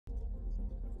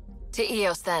To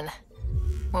Eos, then.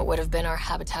 What would have been our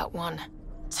Habitat 1.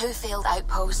 2 failed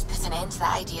outposts put an end to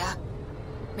that idea.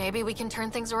 Maybe we can turn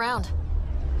things around.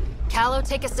 Callow,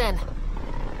 take us in.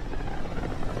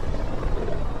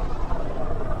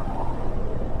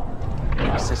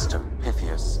 System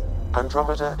Pythias.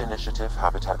 Andromeda Initiative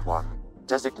Habitat 1.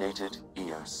 Designated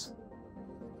Eos.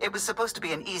 It was supposed to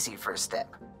be an easy first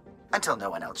step. Until no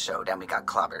one else showed and we got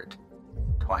clobbered.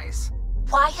 Twice.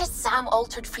 Why has Sam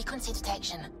altered frequency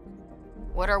detection?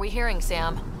 What are we hearing,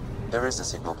 Sam? There is a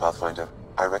signal, Pathfinder.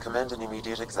 I recommend an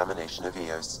immediate examination of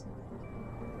Eos.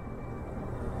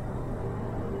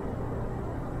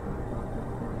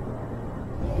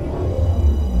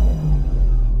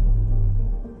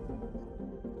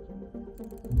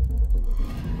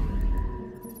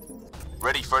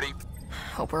 Ready, Freddy?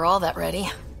 Hope we're all that ready.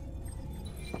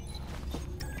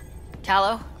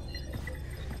 Callow?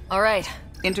 All right.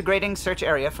 Integrating search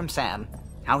area from Sam.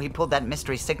 How he pulled that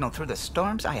mystery signal through the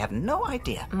storms, I have no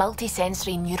idea.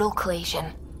 Multisensory neural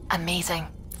collation. Amazing.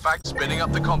 Fact, spinning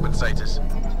up the compensators.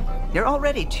 You're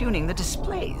already tuning the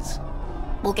displays.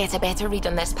 We'll get a better read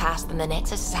on this pass than the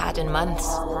Nexus has had in months.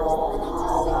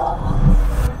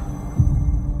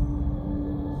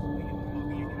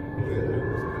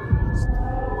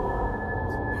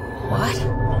 What?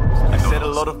 I said a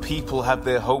lot of people have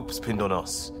their hopes pinned on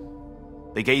us.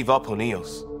 They gave up on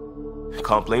Eos.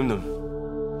 Can't blame them.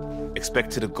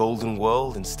 Expected a golden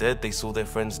world, instead they saw their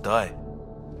friends die.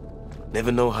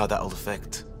 Never know how that'll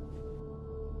affect.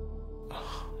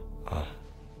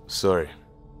 Sorry.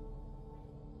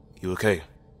 You okay?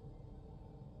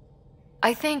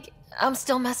 I think I'm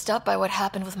still messed up by what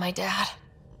happened with my dad.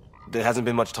 There hasn't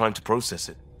been much time to process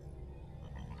it.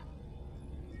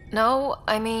 No,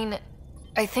 I mean,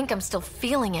 I think I'm still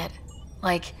feeling it.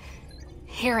 Like,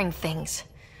 hearing things.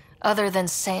 Other than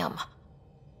Sam.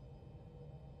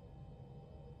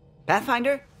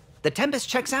 Pathfinder, the Tempest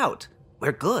checks out.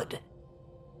 We're good.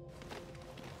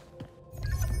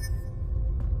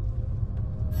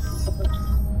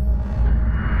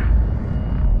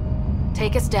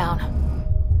 Take us down.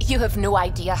 You have no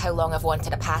idea how long I've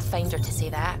wanted a Pathfinder to say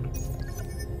that.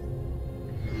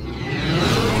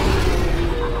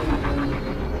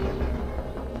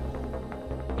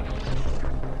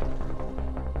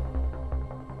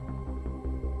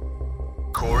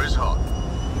 Core is hot.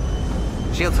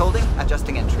 Shields holding,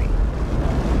 adjusting entry.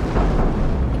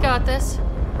 You got this,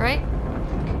 right?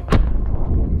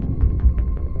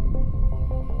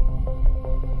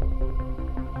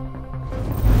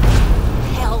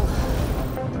 Hell.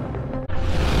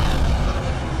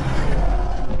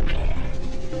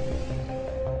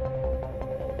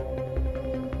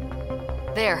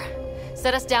 There.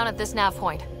 Set us down at this nav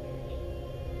point.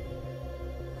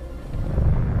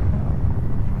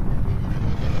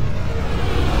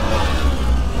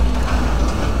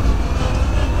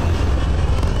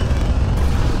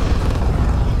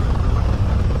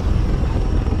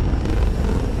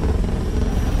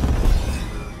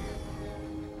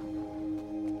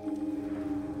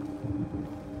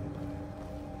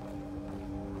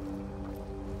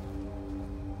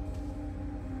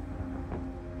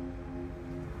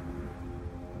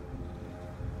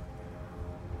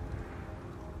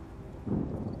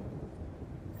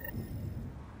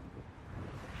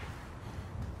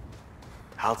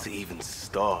 How to even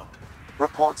start?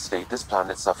 Reports state this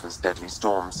planet suffers deadly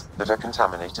storms that are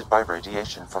contaminated by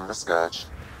radiation from the Scourge.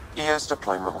 Eos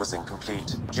deployment was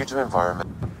incomplete due to environment.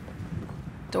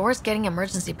 Door's getting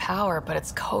emergency power, but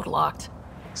it's code-locked.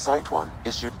 Site 1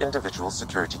 issued individual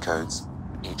security codes.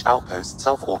 Each outpost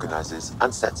self-organizes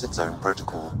and sets its own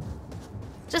protocol.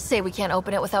 Just say we can't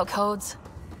open it without codes.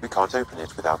 We can't open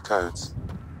it without codes.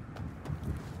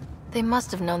 They must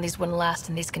have known these wouldn't last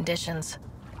in these conditions.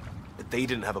 They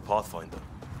didn't have a Pathfinder.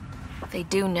 They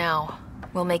do now.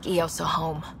 We'll make Eos a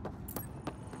home.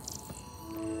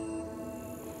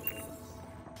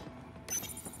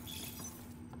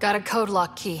 Got a code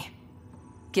lock key.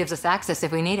 Gives us access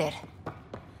if we need it.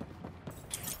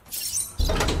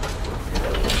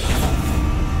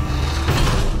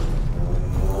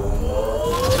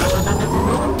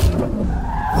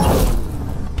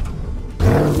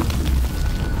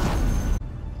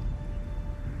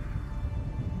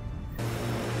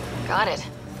 Got it.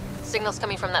 Signal's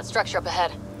coming from that structure up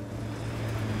ahead.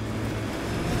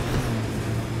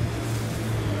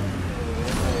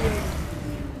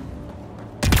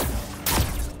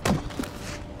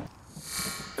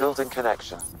 Building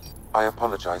connection. I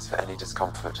apologize for any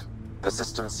discomfort. The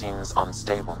system seems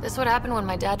unstable. This would happen when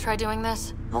my dad tried doing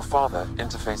this? Your father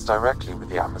interfaced directly with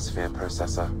the atmosphere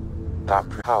processor. That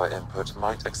power input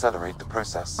might accelerate the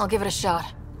process. I'll give it a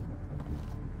shot.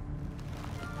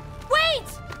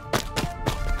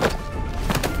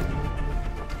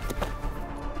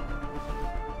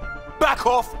 Back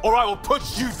off, or I will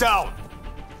push you down!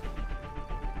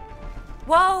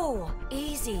 Whoa!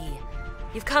 Easy.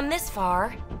 You've come this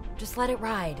far. Just let it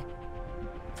ride.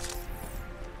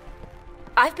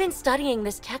 I've been studying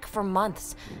this tech for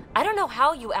months. I don't know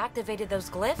how you activated those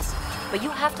glyphs, but you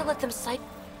have to let them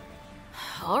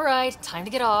All right, time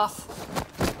to get off.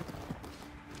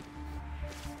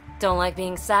 Don't like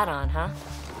being sat on, huh?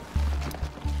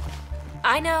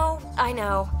 I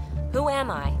know. Who am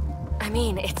I? I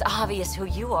mean, it's obvious who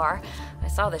you are. I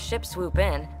saw the ship swoop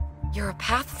in. You're a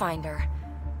Pathfinder.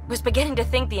 Was beginning to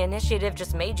think the initiative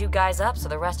just made you guys up so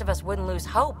the rest of us wouldn't lose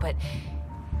hope, but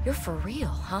you're for real,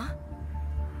 huh?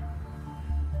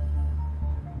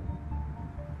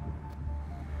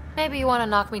 Maybe you want to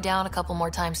knock me down a couple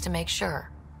more times to make sure.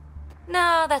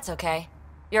 No, that's okay.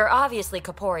 You're obviously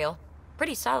corporeal.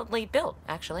 Pretty solidly built,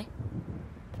 actually.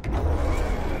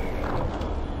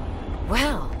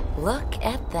 Well, look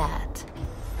at that.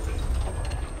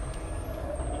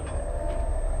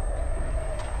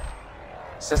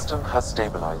 System has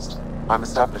stabilized. I'm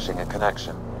establishing a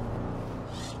connection.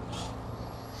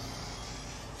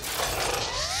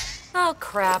 Oh,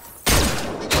 crap.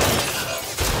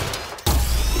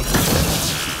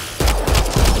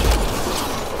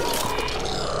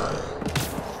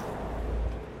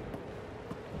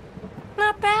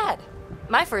 Not bad.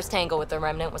 My first tangle with the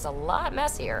Remnant was a lot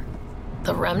messier.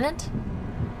 The Remnant?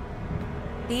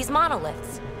 These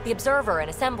monoliths, the Observer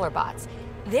and Assembler bots,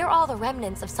 they're all the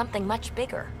remnants of something much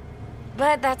bigger.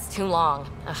 But that's too long.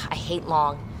 Ugh, I hate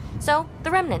long. So,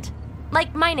 the Remnant.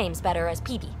 Like, my name's better as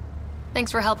PB.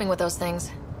 Thanks for helping with those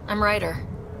things. I'm Ryder.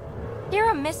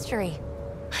 You're a mystery.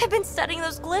 I've been studying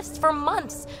those glyphs for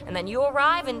months, and then you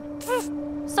arrive and poof,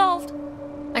 solved.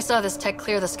 I saw this tech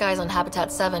clear the skies on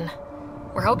Habitat 7.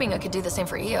 We're hoping it could do the same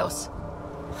for EOS.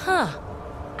 Huh.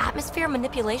 Atmosphere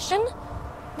manipulation?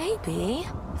 Maybe.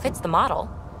 Fits the model.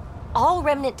 All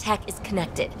Remnant tech is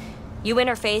connected. You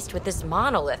interfaced with this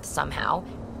monolith somehow,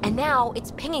 and now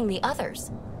it's pinging the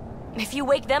others. If you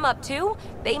wake them up too,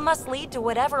 they must lead to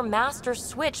whatever master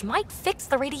switch might fix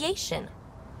the radiation.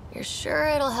 You're sure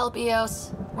it'll help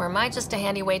EOS? Or am I just a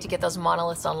handy way to get those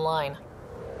monoliths online?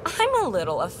 I'm a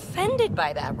little offended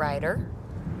by that, Ryder.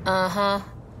 Uh-huh.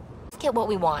 Let's get what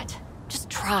we want. Just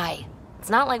try. It's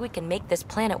not like we can make this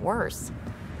planet worse.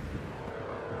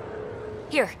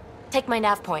 Here, take my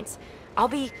nav points.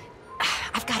 I've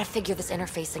got to figure this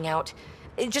interfacing out.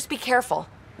 Just be careful.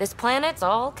 This planet's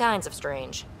all kinds of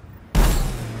strange.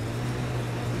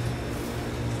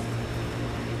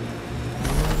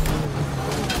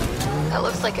 That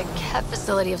looks like a cat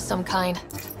facility of some kind.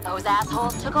 Those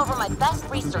assholes took over my best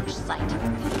research site.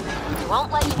 They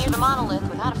won't let you near the monolith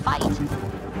without a fight.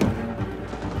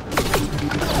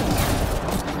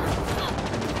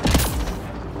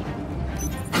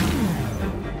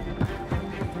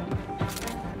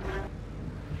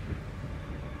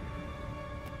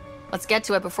 Let's get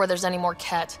to it before there's any more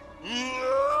Ket.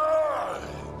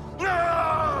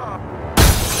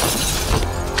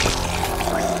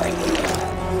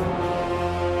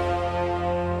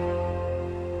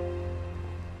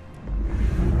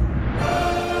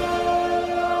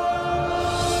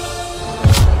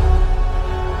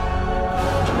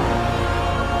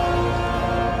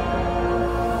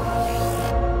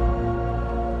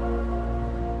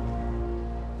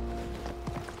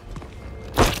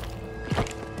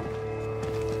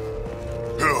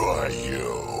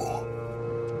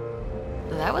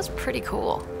 That was pretty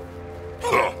cool.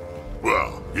 Huh.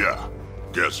 Well, yeah.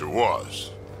 Guess it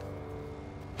was.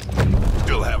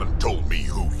 Still haven't told me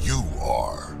who you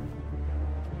are.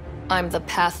 I'm the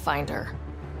Pathfinder.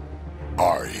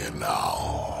 Are you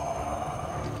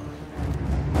now?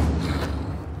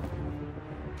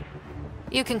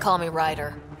 You can call me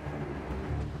Ryder.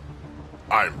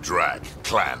 I'm Drac,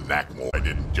 Clan Nakmor. I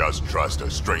didn't just trust a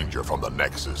stranger from the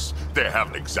Nexus. They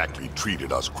haven't exactly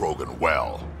treated us Krogan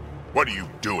well. What are you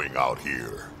doing out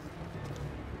here?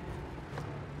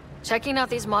 Checking out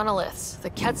these monoliths. The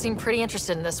Ket seem pretty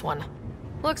interested in this one.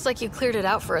 Looks like you cleared it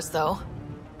out for us, though.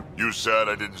 You said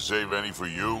I didn't save any for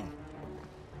you?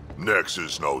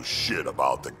 Nexus knows shit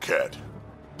about the Ket.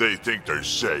 They think they're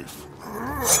safe.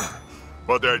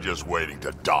 But they're just waiting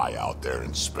to die out there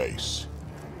in space.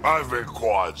 I've been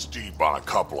quads deep on a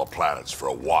couple of planets for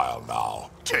a while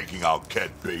now, taking out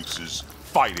Ket bases,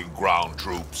 fighting ground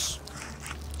troops.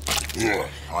 Ugh,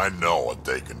 I know what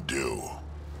they can do.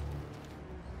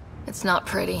 It's not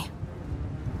pretty.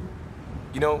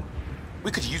 You know,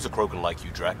 we could use a Krogan like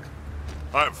you, Drac.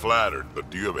 I'm flattered, but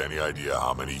do you have any idea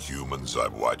how many humans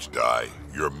I've watched die?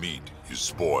 Your meat is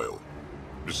spoiled.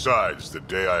 Besides, the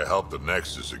day I help the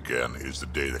Nexus again is the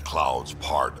day the clouds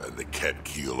part and the Ket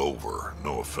keel over.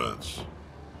 No offense.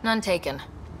 None taken.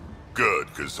 Good,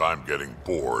 because I'm getting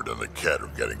bored and the Ket are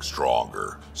getting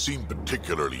stronger. Seem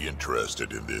particularly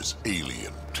interested in this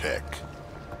alien tech.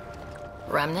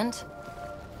 Remnant?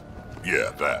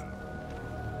 Yeah, that.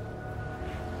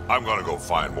 I'm gonna go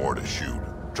find more to shoot.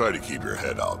 Try to keep your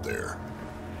head out there.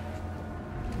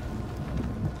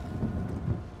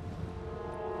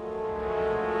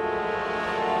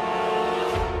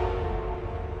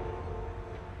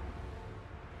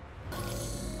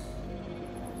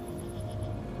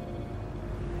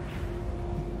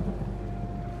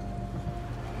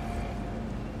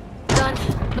 Done.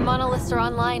 The monoliths are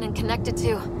online and connected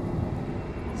to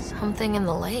something in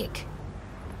the lake.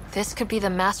 This could be the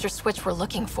master switch we're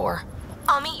looking for.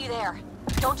 I'll meet you there.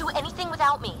 Don't do anything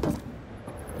without me.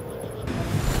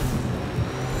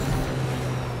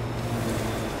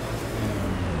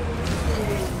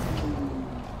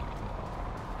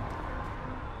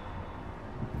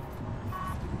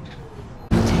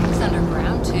 It's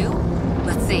underground, too?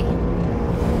 Let's see.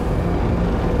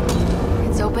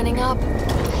 It's opening up.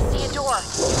 I see a door.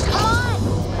 Come on!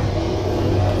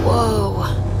 Whoa.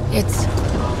 It's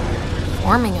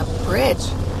forming a bridge.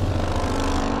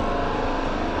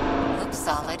 Looks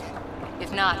solid.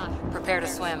 If not, prepare to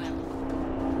swim.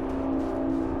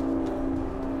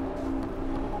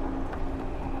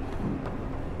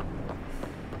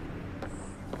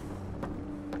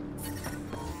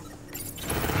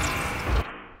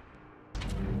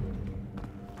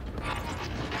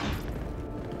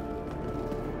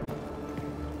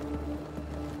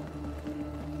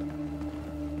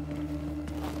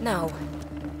 No.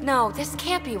 No, this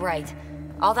can't be right.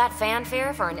 All that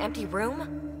fanfare for an empty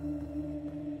room?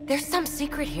 There's some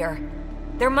secret here.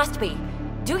 There must be.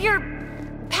 Do your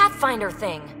Pathfinder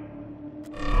thing.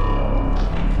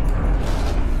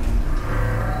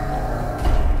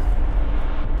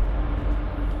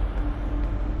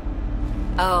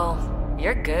 Oh,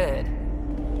 you're good.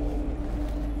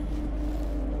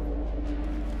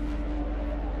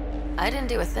 I didn't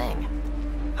do a thing.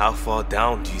 How far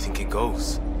down do you think it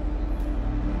goes?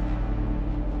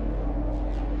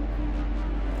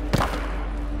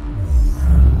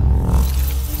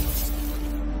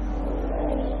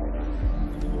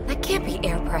 That can't be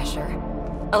air pressure.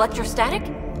 Electrostatic?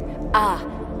 Ah,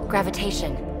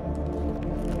 gravitation.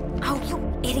 Oh, you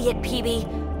idiot,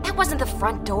 PB. That wasn't the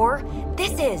front door.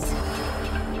 This is.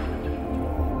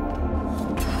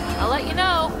 I'll let you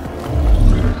know.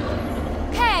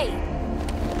 Hey!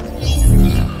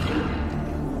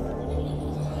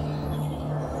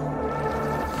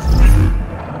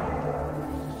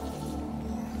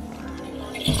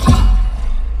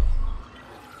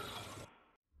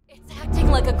 It's acting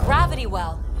like a gravity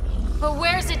well. But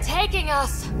where's it taking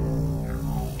us?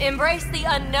 Embrace the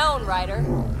unknown, Ryder.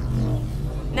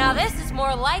 Now this is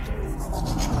more like it.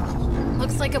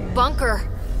 Looks like a bunker.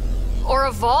 Or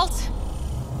a vault?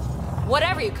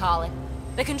 Whatever you call it.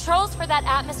 The controls for that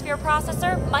atmosphere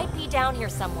processor might be down here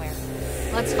somewhere.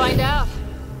 Let's find out.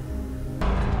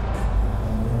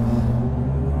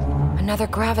 Another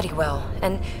gravity well,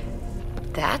 and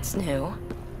that's new.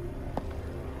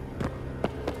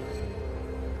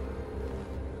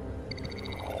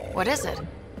 What is it?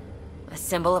 A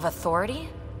symbol of authority?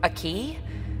 A key?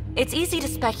 It's easy to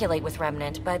speculate with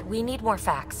Remnant, but we need more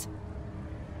facts.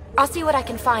 I'll see what I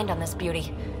can find on this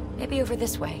beauty. Maybe over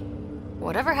this way.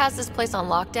 Whatever has this place on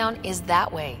lockdown is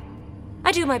that way.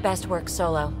 I do my best work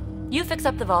solo. You fix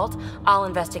up the vault, I'll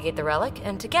investigate the relic,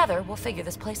 and together we'll figure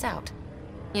this place out.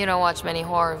 You don't watch many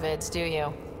horror vids, do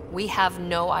you? We have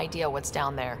no idea what's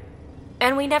down there.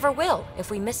 And we never will if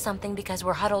we miss something because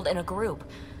we're huddled in a group.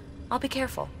 I'll be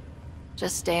careful.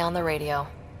 Just stay on the radio.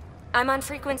 I'm on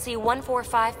frequency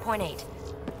 145.8.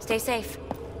 Stay safe.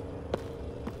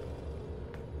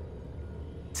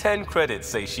 10 credits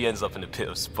say she ends up in a pit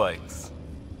of spikes.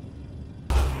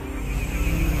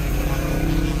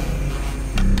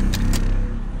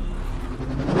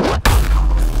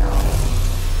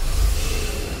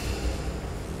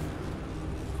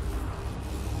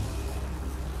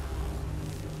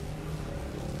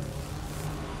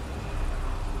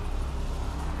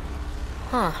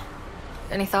 Huh.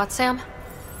 Any thoughts, Sam?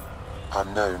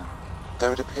 Unknown,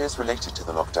 though it appears related to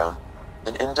the lockdown.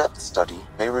 An in-depth study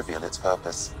may reveal its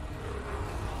purpose.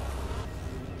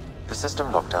 The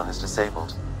system lockdown is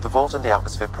disabled. The vault and the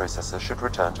atmosphere processor should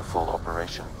return to full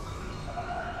operation.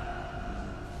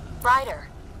 Ryder,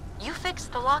 you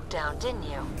fixed the lockdown, didn't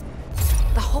you?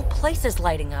 The whole place is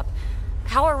lighting up.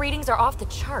 Power readings are off the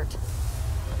chart.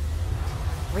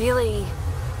 Really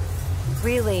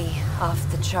off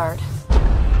the chart.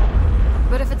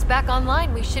 But if it's back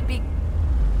online, we should be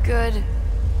good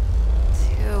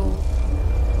to...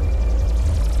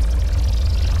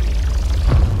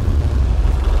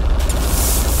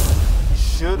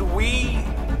 Should we?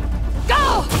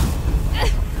 Go!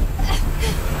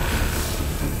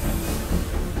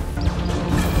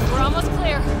 We're almost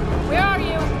clear. Where are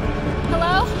you?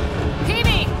 Hello?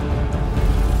 PB!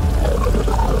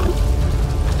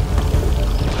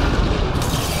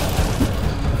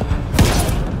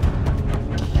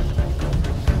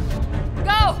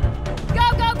 Go! Go,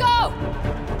 go, go!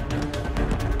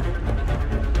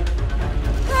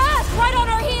 Ah, right on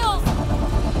our heels!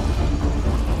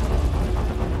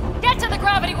 Get to the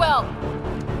gravity well!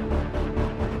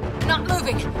 Not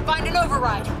moving. Find an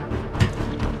override.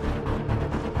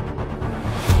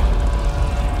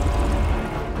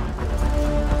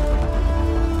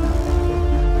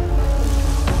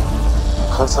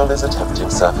 Console is attempting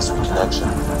surface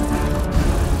reconnection.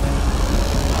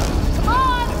 Come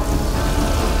on!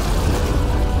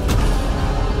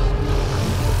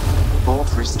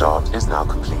 Board restart is now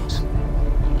complete.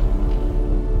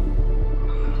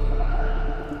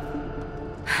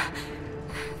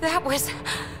 That was...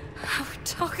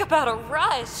 Talk about a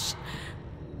rush.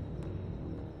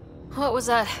 What was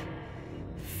that?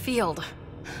 Field.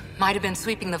 Might have been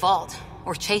sweeping the vault,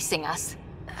 or chasing us.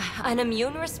 An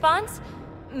immune response?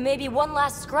 Maybe one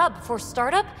last scrub before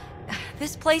startup?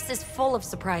 This place is full of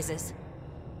surprises.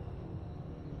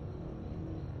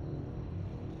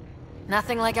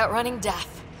 Nothing like outrunning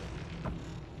death.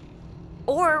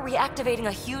 Or reactivating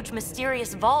a huge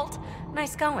mysterious vault.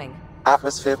 Nice going.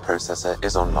 Atmosphere processor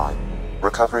is online,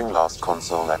 recovering last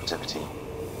console activity.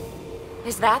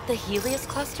 Is that the Helios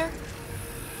cluster?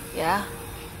 Yeah.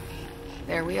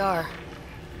 There we are.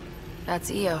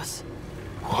 That's Eos.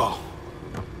 Whoa.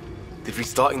 Did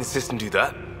restarting the system do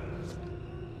that?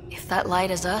 If that light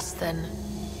is us, then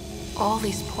all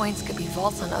these points could be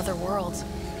vaults on other worlds.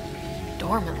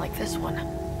 Dormant like this one.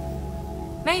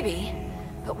 Maybe.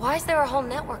 But why is there a whole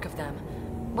network of them?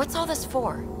 What's all this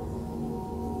for?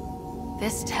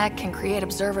 This tech can create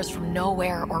observers from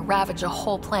nowhere or ravage a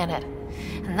whole planet.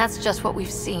 And that's just what we've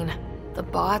seen. The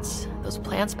bots, those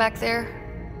plants back there,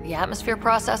 the atmosphere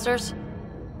processors.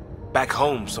 Back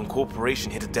home, some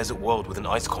corporation hit a desert world with an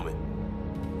ice comet.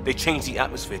 They changed the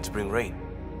atmosphere to bring rain.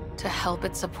 To help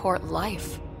it support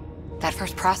life. That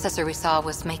first processor we saw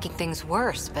was making things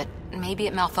worse, but maybe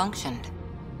it malfunctioned.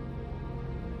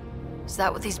 Is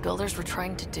that what these builders were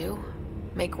trying to do?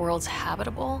 Make worlds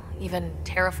habitable? Even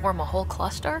terraform a whole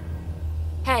cluster?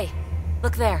 Hey,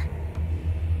 look there.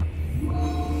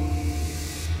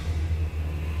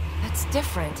 That's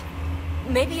different.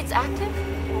 Maybe it's active?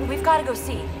 We've got to go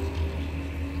see.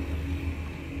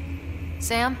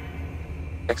 Sam?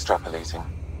 Extrapolating.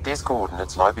 These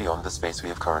coordinates lie beyond the space we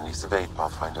have currently surveyed,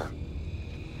 Pathfinder.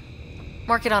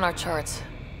 Mark it on our charts.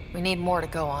 We need more to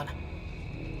go on.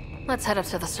 Let's head up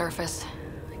to the surface.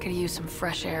 I could use some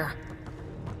fresh air.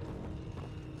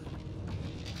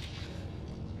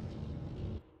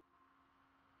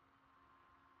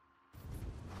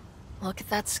 Look at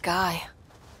that sky.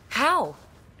 How?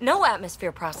 No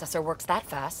atmosphere processor works that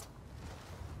fast.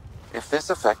 If this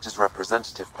effect is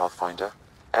representative, Pathfinder,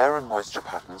 air and moisture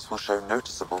patterns will show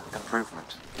noticeable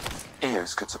improvement.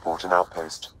 Eos could support an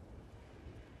outpost.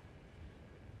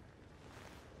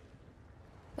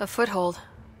 A foothold.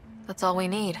 That's all we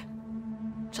need.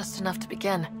 Just enough to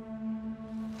begin.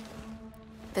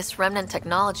 This remnant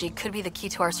technology could be the key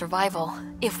to our survival,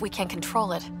 if we can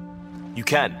control it. You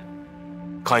can.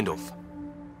 Kind of.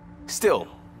 Still,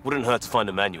 wouldn't hurt to find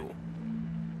a manual.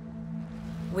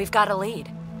 We've got a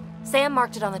lead. Sam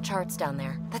marked it on the charts down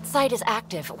there. That site is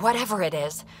active, whatever it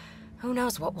is. Who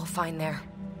knows what we'll find there.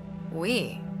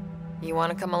 You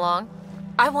want to come along?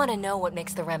 I want to know what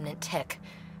makes the remnant tick.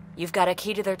 You've got a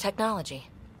key to their technology.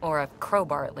 Or a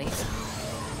crowbar, at least.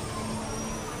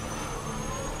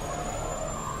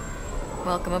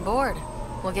 Welcome aboard.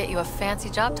 We'll get you a fancy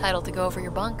job title to go over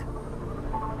your bunk.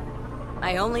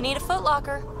 I only need a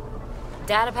footlocker.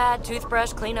 Datapad,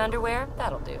 toothbrush, clean underwear,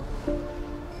 that'll do.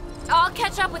 I'll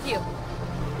catch up with you.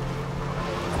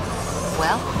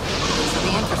 Well, this will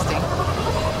be interesting.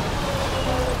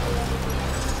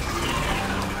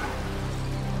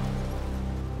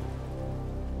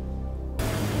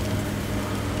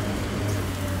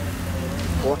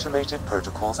 Automated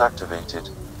protocols activated.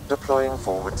 Deploying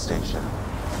forward station.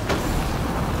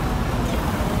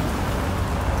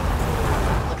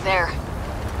 Look there.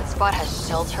 That spot has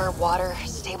shelter, water,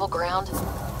 stable ground.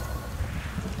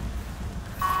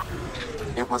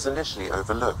 It was initially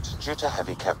overlooked due to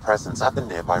heavy Ket presence at the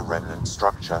nearby remnant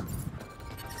structure.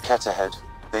 Ket ahead.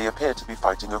 They appear to be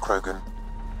fighting a Krogan.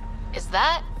 Is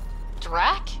that...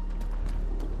 Drac?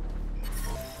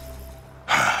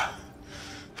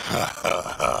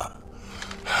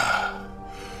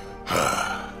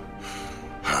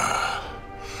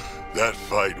 That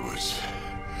fight was...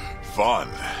 fun.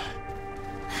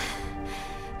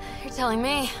 You're telling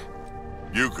me?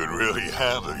 You could really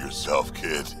handle yourself,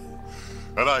 kid.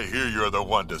 And I hear you're the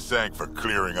one to thank for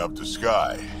clearing up the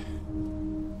sky.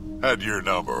 Had your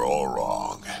number all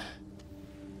wrong.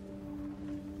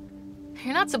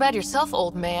 You're not so bad yourself,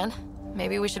 old man.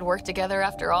 Maybe we should work together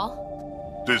after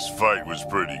all? This fight was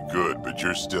pretty good, but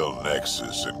you're still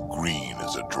Nexus and green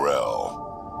as a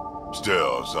Drell.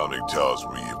 Still, something tells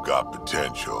me you've got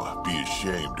potential. Be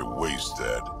ashamed to waste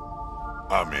that.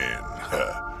 I'm in.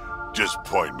 Just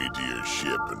point me to your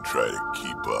ship and try to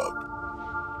keep up.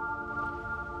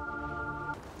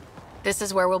 This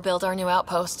is where we'll build our new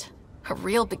outpost. A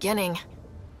real beginning.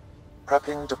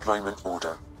 Prepping deployment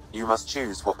order. You must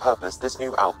choose what purpose this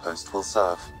new outpost will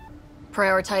serve.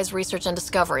 Prioritize research and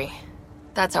discovery.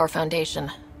 That's our foundation.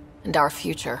 And our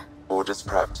future. Orders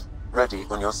prepped. Ready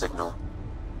on your signal.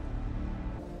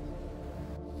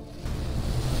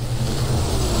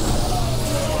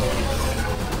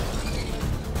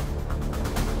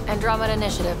 Andromeda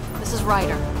Initiative. This is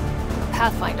Ryder.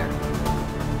 Pathfinder.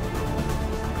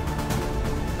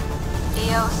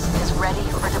 EOS is ready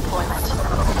for deployment.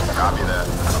 Copy that.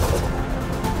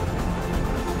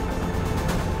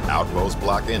 Outpost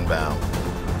block inbound.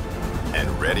 And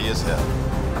ready as hell.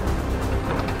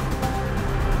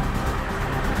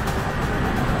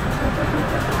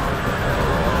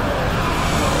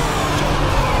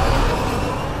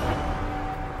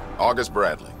 August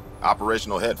Bradley,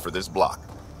 operational head for this block.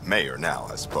 Mayor now,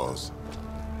 I suppose.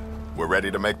 We're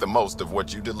ready to make the most of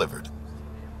what you delivered.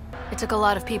 It took a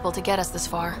lot of people to get us this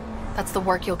far. That's the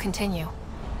work you'll continue.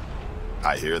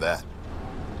 I hear that.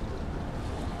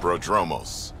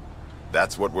 Prodromos.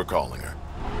 That's what we're calling her.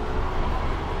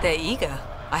 They're eager.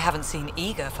 I haven't seen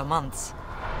eager for months.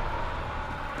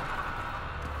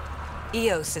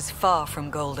 EOS is far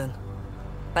from golden.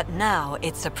 But now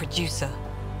it's a producer.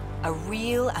 A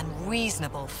real and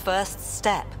reasonable first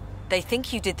step. They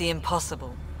think you did the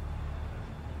impossible.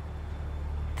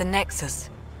 The Nexus.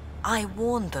 I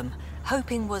warned them,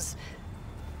 hoping was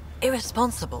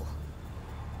irresponsible.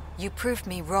 You proved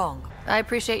me wrong. I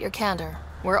appreciate your candor.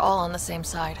 We're all on the same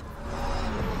side.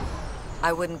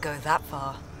 I wouldn't go that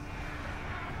far.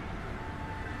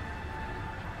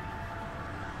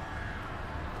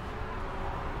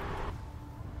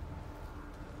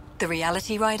 The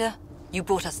reality, Ryder? You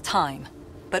bought us time.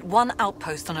 But one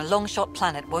outpost on a long-shot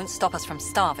planet won't stop us from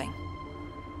starving.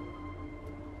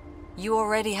 You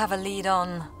already have a lead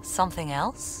on something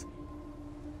else?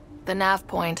 The nav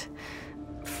point.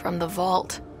 From the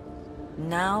vault.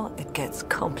 Now it gets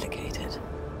complicated.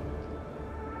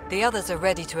 The others are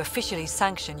ready to officially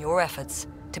sanction your efforts,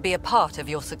 to be a part of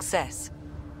your success.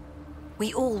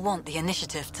 We all want the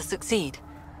initiative to succeed,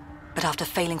 but after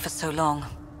failing for so long,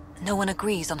 no one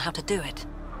agrees on how to do it.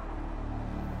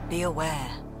 Be aware,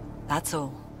 that's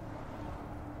all.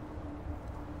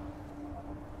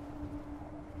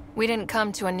 We didn't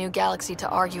come to a new galaxy to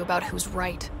argue about who's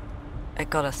right. It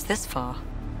got us this far.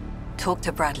 Talk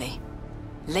to Bradley.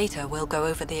 Later, we'll go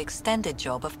over the extended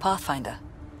job of Pathfinder.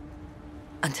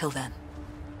 Until then,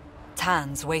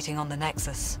 Tan's waiting on the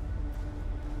Nexus.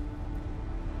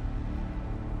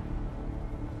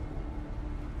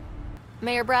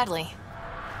 Mayor Bradley.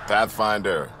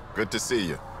 Pathfinder, good to see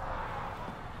you.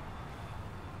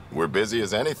 We're busy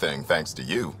as anything, thanks to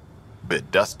you. Bit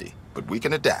dusty, but we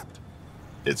can adapt.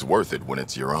 It's worth it when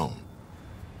it's your own.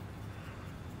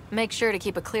 Make sure to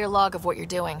keep a clear log of what you're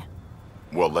doing.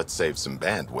 Well, let's save some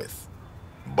bandwidth.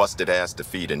 Busted ass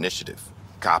defeat initiative.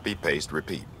 Copy, paste,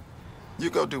 repeat.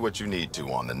 You go do what you need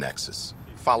to on the Nexus.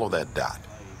 Follow that dot.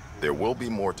 There will be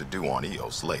more to do on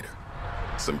EOS later.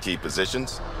 Some key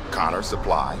positions: Connor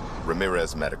Supply,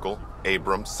 Ramirez Medical,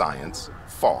 Abrams Science,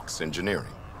 Fawkes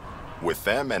Engineering. With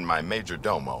them and my major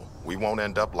domo, we won't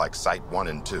end up like Site 1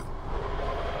 and 2.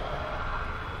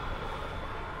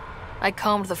 I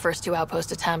combed the first 2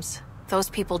 outpost attempts. Those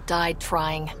people died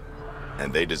trying.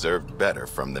 And they deserved better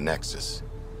from the Nexus.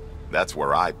 That's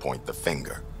where I point the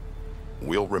finger.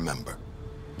 We'll remember.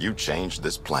 You changed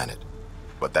this planet.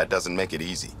 But that doesn't make it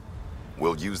easy.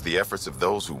 We'll use the efforts of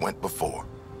those who went before.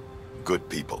 Good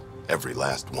people, every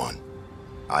last one.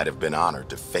 I'd have been honored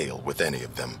to fail with any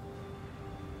of them.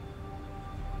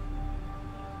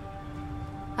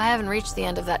 I haven't reached the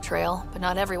end of that trail, but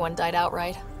not everyone died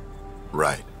outright.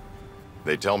 Right.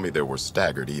 They tell me there were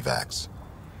staggered evacs.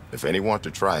 If any want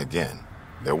to try again,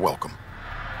 they're welcome.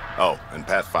 Oh, and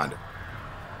Pathfinder,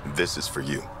 this is for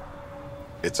you.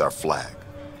 It's our flag.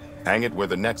 Hang it where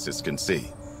the Nexus can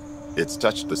see. It's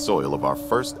touched the soil of our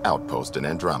first outpost in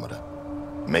Andromeda.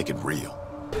 Make it real.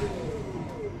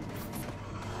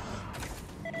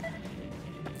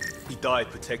 He died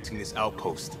protecting this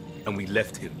outpost, and we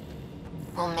left him.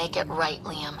 We'll make it right,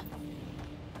 Liam.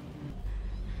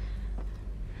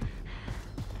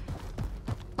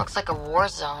 Looks like a war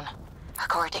zone.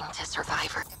 According to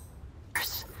survivors,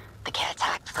 the kit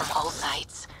attacked from all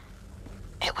sides.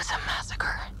 It was a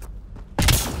massacre.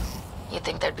 You'd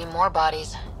think there'd be more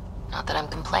bodies. Not that I'm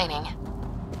complaining.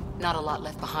 Not a lot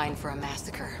left behind for a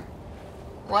massacre.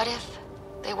 What if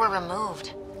they were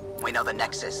removed? We know the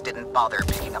Nexus didn't bother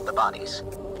picking up the bodies.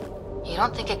 You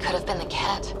don't think it could have been the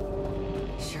cat?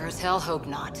 Sure as hell hope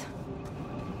not.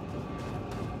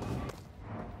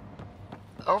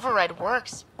 Override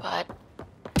works, but...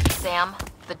 Sam,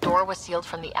 the door was sealed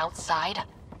from the outside?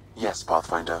 Yes,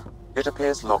 Pathfinder. It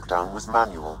appears lockdown was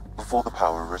manual, before the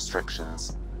power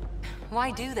restrictions. Why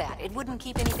do that? It wouldn't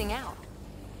keep anything out.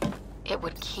 It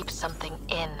would keep something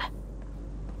in.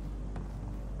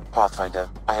 Pathfinder,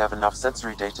 I have enough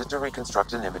sensory data to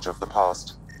reconstruct an image of the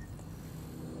past.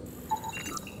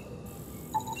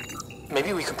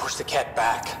 Maybe we can push the cat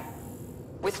back.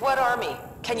 With what army?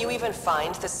 Can you even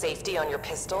find the safety on your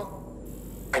pistol?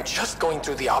 I'm just going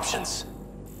through the options.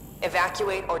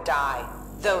 Evacuate or die.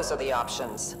 Those are the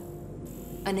options.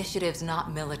 Initiative's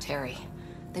not military.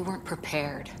 They weren't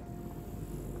prepared.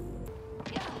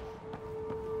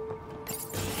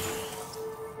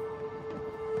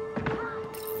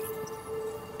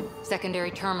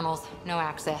 Secondary terminals, no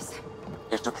access.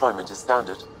 If deployment is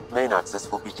standard, main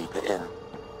access will be deeper in.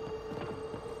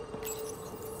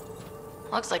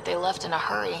 Looks like they left in a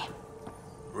hurry.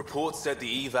 Reports said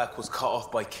the evac was cut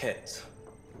off by Ket.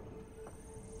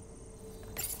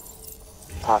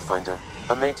 Pathfinder,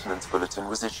 a maintenance bulletin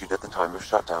was issued at the time of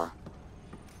shutdown.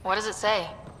 What does it say?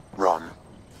 Run.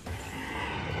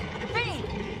 V!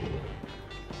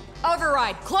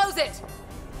 Override, close it!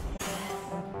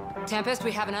 Tempest,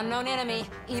 we have an unknown enemy.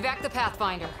 Evac the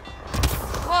Pathfinder.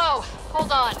 Whoa,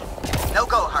 hold on. No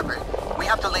go, Harper. We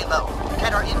have to lay low.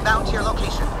 Ken are inbound to your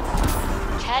location.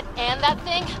 Cat and that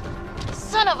thing?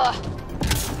 Son of a...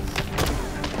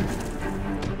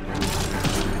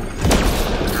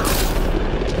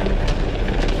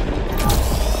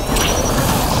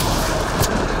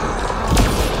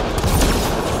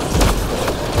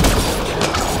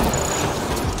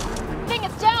 Thing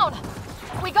is down!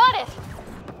 We got it!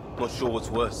 Not sure what's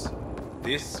worse.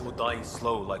 This or dying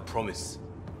slow like promise.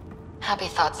 Happy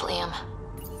thoughts, Liam.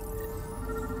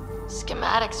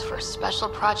 Schematics for Special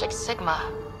Project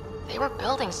Sigma. They were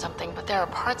building something, but there are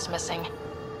parts missing.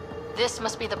 This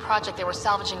must be the project they were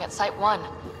salvaging at Site 1.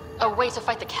 A way to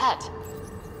fight the Ket.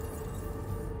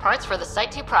 Parts for the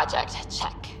Site 2 project.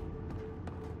 Check.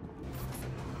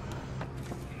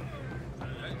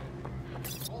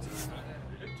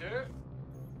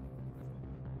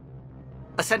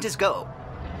 Ascent is go.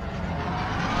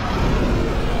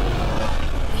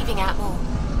 Leaving Atmo.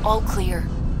 All clear.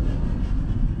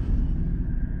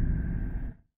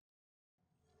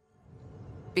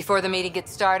 Before the meeting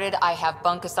gets started, I have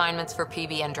bunk assignments for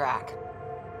PB and Drac.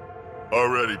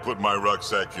 Already put my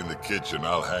rucksack in the kitchen.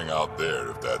 I'll hang out there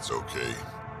if that's okay.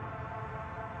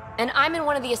 And I'm in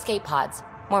one of the escape pods.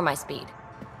 More my speed.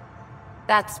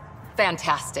 That's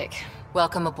fantastic.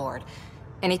 Welcome aboard.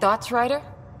 Any thoughts, Ryder?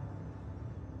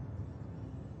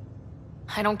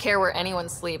 I don't care where anyone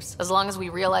sleeps, as long as we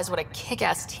realize what a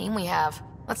kick-ass team we have.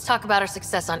 Let's talk about our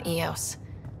success on Eos.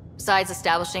 Besides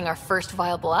establishing our first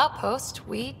viable outpost,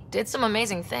 we did some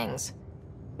amazing things.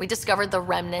 We discovered the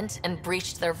Remnant and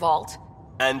breached their vault.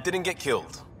 And didn't get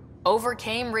killed.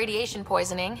 Overcame radiation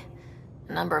poisoning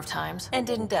a number of times. And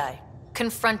didn't die.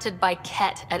 Confronted by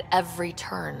Ket at every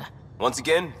turn. Once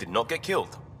again, did not get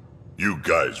killed. You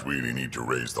guys really need to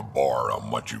raise the bar on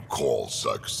what you call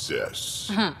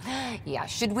success. Yeah,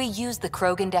 should we use the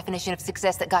Krogan definition of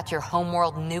success that got your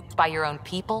homeworld nuked by your own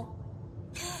people?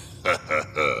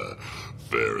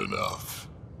 Fair enough.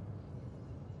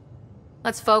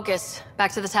 Let's focus.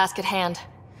 Back to the task at hand.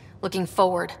 Looking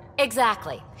forward.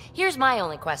 Exactly. Here's my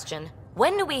only question.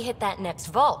 When do we hit that next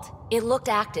vault? It looked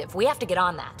active. We have to get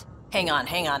on that. Hang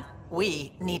on.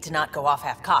 We need to not go off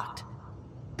half-cocked.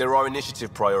 There are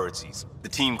initiative priorities. The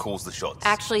team calls the shots.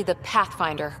 Actually, the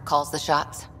Pathfinder calls the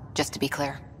shots, just to be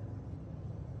clear.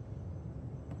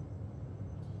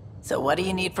 So what do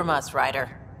you need from us, Ryder?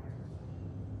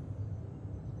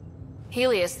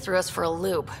 Helios threw us for a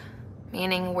loop,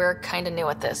 meaning we're kinda new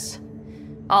at this.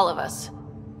 All of us.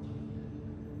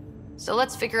 So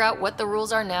let's figure out what the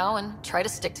rules are now and try to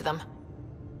stick to them.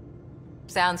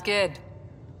 Sounds good.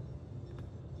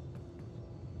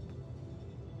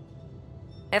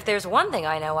 If there's one thing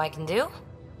I know I can do,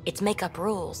 it's make up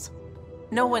rules.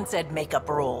 No one said make up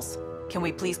rules. Can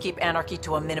we please keep anarchy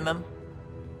to a minimum?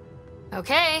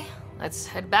 Okay, let's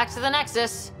head back to the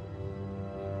Nexus.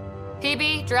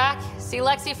 PB, Drac, see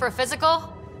Lexi for a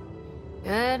physical?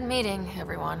 Good meeting,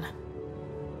 everyone.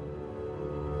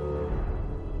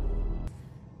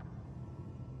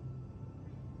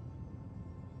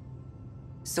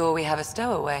 So we have a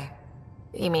stowaway.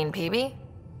 You mean PB?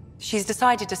 She's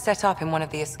decided to set up in one of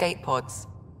the escape pods.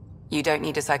 You don't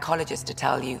need a psychologist to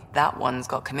tell you that one's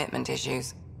got commitment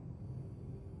issues.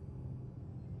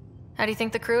 How do you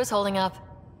think the crew is holding up?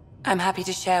 I'm happy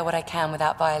to share what I can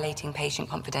without violating patient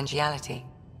confidentiality.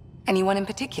 Anyone in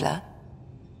particular?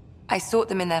 I sort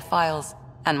them in their files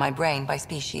and my brain by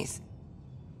species.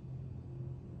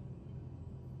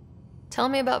 Tell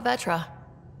me about Vetra.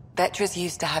 Vetra's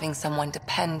used to having someone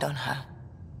depend on her.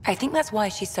 I think that's why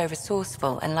she's so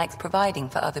resourceful and likes providing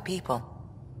for other people.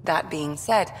 That being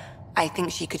said, I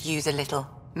think she could use a little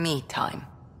me time.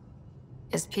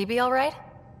 Is PB all right?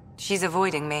 She's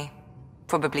avoiding me.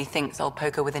 Probably thinks I'll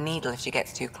poke her with a needle if she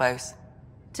gets too close.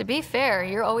 To be fair,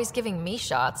 you're always giving me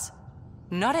shots.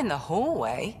 Not in the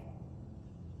hallway.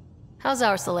 How's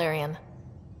our Solarian?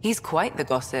 He's quite the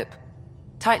gossip.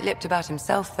 Tight-lipped about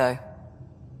himself, though.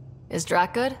 Is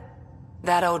Drac good?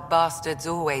 That old bastard's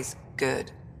always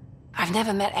good. I've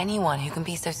never met anyone who can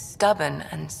be so stubborn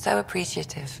and so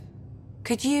appreciative.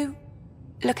 Could you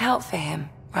look out for him,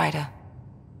 Ryder?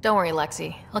 Don't worry,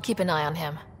 Lexi. I'll keep an eye on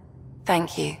him.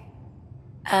 Thank you.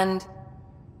 And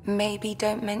maybe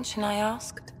don't mention I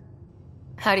asked?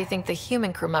 How do you think the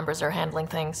human crew members are handling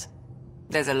things?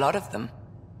 There's a lot of them.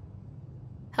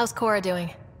 How's Cora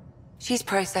doing? She's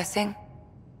processing.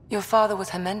 Your father was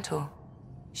her mentor.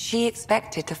 She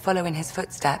expected to follow in his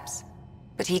footsteps,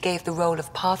 but he gave the role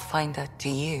of Pathfinder to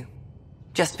you.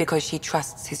 Just because she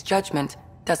trusts his judgment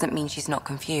doesn't mean she's not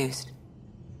confused.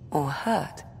 Or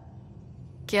hurt.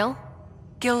 Gil?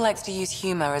 Gil likes to use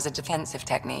humor as a defensive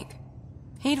technique.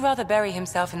 He'd rather bury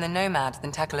himself in the Nomad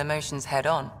than tackle emotions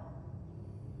head-on.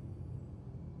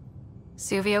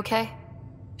 Suvi okay?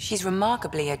 She's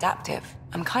remarkably adaptive.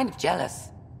 I'm kind of jealous.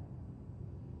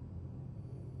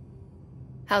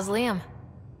 How's Liam?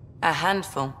 A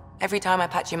handful. Every time I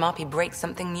patch him up, he breaks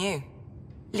something new.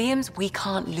 Liam's we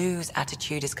can't lose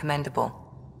attitude is commendable.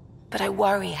 But I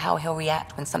worry how he'll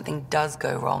react when something does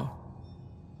go wrong.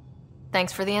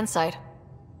 Thanks for the insight.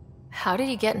 How did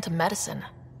you get into medicine?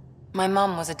 My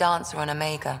mum was a dancer on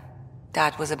Omega.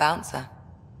 Dad was a bouncer.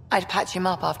 I'd patch him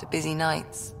up after busy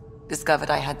nights. Discovered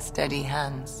I had steady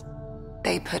hands.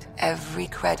 They put every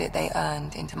credit they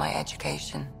earned into my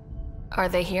education. Are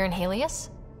they here in Helios?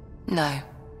 No.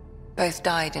 Both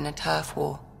died in a turf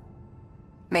war.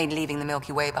 Made leaving the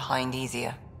Milky Way behind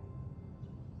easier.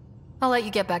 I'll let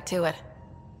you get back to it.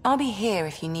 I'll be here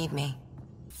if you need me.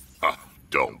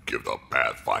 Don't give the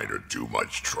Pathfinder too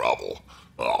much trouble.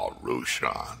 Oh,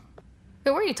 Rushan.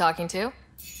 Who were you talking to?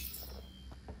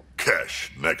 Kesh,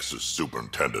 Nexus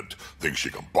Superintendent, thinks she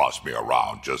can boss me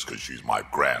around just because she's my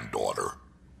granddaughter.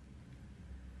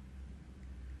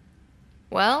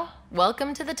 Well,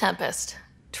 welcome to the Tempest.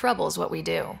 Trouble's what we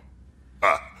do.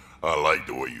 I like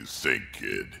the way you think,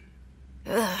 kid.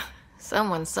 Ugh,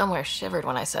 someone somewhere shivered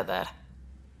when I said that.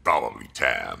 Probably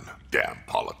Tan. Damn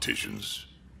politicians.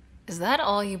 Is that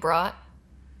all you brought?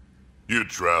 You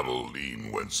travel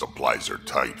lean when supplies are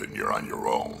tight and you're on your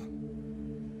own.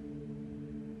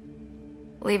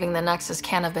 Leaving the Nexus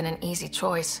can't have been an easy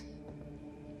choice.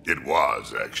 It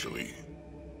was, actually.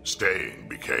 Staying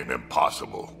became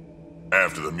impossible.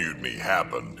 After the mutiny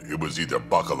happened, it was either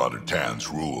buckle under Tan's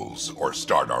rules or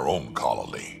start our own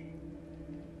colony.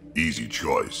 Easy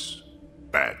choice.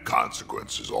 Bad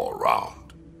consequences all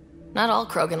around. Not all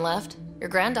Krogan left. Your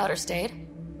granddaughter stayed.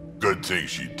 Good thing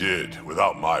she did.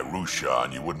 Without my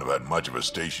Rushan, you wouldn't have had much of a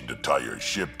station to tie your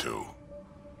ship to.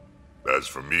 As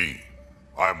for me,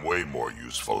 I'm way more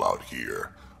useful out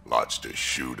here. Lots to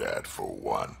shoot at, for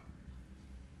one.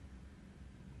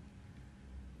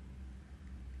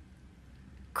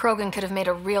 Krogan could have made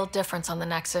a real difference on the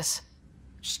Nexus.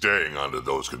 Staying under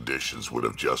those conditions would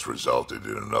have just resulted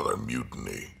in another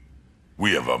mutiny.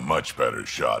 We have a much better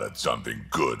shot at something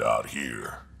good out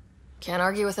here. Can't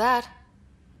argue with that.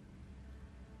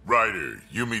 Ryder,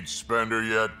 you meet Spender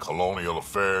yet? Colonial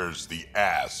Affairs, the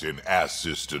ass in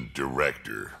Assistant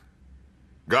Director.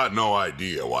 Got no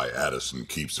idea why Addison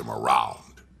keeps him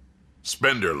around.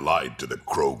 Spender lied to the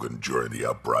Krogan during the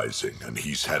uprising, and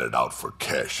he's headed out for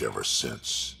Kesh ever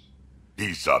since.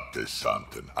 He's up to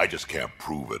something. I just can't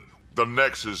prove it. The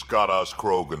Nexus got us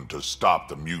Krogan to stop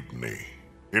the mutiny.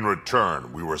 In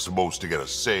return, we were supposed to get a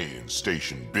say in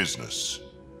station business.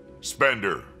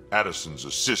 Spender, Addison's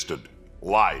assistant,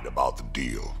 lied about the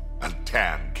deal, and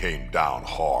Tan came down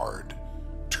hard.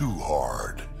 Too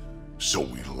hard. So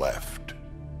we left.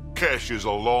 Kesh is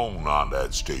alone on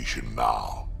that station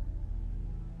now.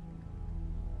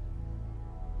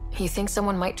 You think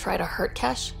someone might try to hurt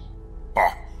Kesh?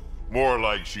 More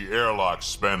like she airlocks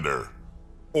Spender.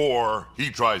 Or he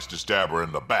tries to stab her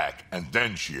in the back, and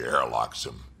then she airlocks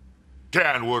him.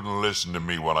 Tan wouldn't listen to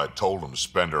me when I told him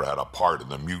Spender had a part in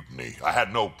the mutiny. I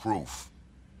had no proof.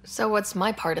 So what's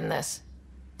my part in this?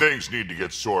 Things need to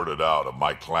get sorted out, and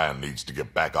my clan needs to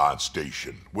get back on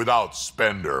station, without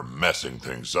Spender messing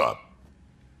things up.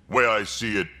 Way I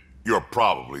see it, you're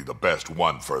probably the best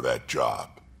one for that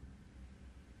job.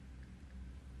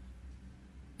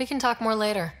 We can talk more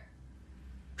later.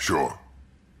 Sure.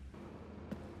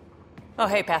 Oh,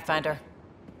 hey, Pathfinder.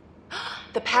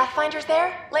 The Pathfinder's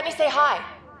there? Let me say hi.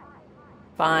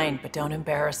 Fine, but don't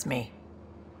embarrass me.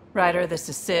 Ryder, this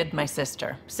is Sid, my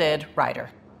sister. Sid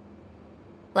Ryder.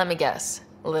 Let me guess.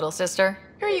 Little sister?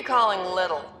 Who are you calling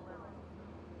little?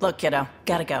 Look, kiddo,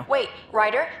 gotta go. Wait,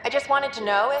 Ryder, I just wanted to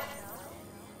know if...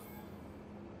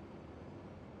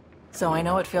 So I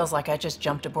know it feels like I just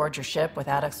jumped aboard your ship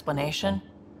without explanation.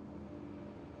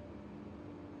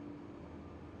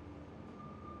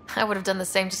 I would have done the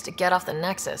same just to get off the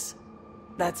Nexus.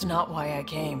 That's not why I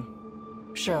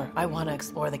came. Sure, I want to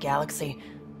explore the galaxy,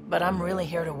 but I'm really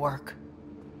here to work.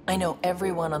 I know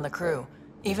everyone on the crew,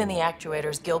 even the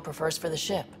actuators Gil prefers for the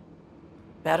ship.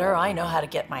 Better, I know how to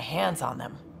get my hands on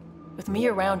them. With me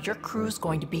around, your crew's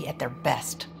going to be at their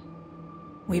best.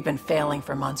 We've been failing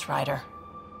for months, Ryder.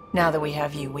 Now that we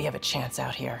have you, we have a chance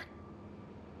out here.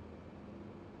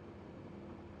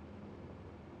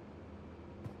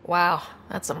 Wow,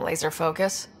 that's some laser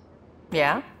focus.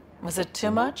 Yeah? Was it too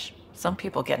much? Some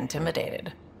people get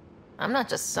intimidated. I'm not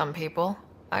just some people.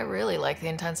 I really like the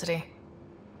intensity.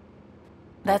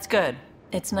 That's good.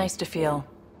 It's nice to feel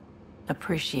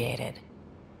appreciated.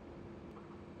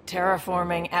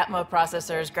 Terraforming, Atmo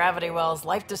processors, gravity wells,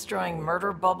 life-destroying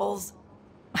murder bubbles.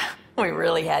 We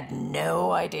really had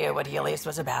no idea what Helios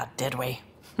was about, did we?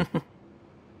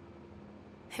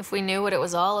 If we knew what it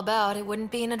was all about, it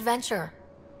wouldn't be an adventure.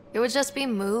 It would just be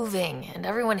moving, and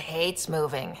everyone hates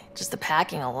moving. Just the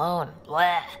packing alone.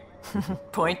 Bleh.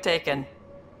 Point taken.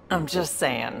 I'm just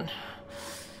saying.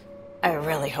 I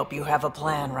really hope you have a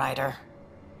plan, Ryder.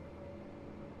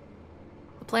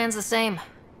 The plan's the same.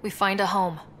 We find a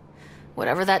home.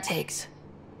 Whatever that takes.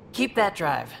 Keep that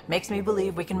drive. Makes me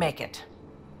believe we can make it.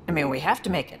 I mean, we have to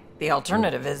make it. The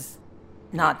alternative is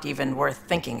not even worth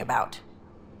thinking about.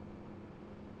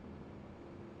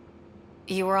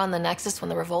 You were on the Nexus when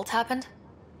the revolt happened?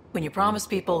 When you promise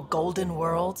people golden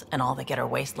worlds and all they get are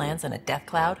wastelands and a death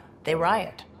cloud, they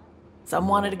riot. Some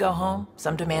wanted to go home,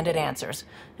 some demanded answers,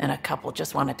 and a couple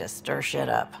just wanted to stir shit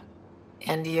up.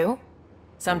 And you?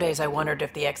 Some days I wondered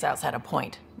if the exiles had a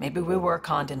point. Maybe we were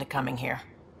conned into coming here.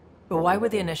 But why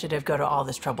would the Initiative go to all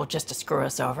this trouble just to screw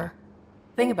us over?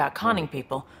 Thing about conning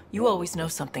people, you always know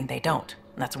something they don't,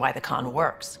 and that's why the con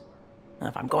works. And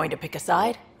if I'm going to pick a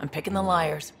side, I'm picking the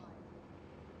liars.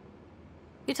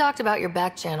 You talked about your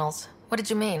back channels. What did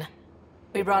you mean?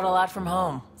 We brought a lot from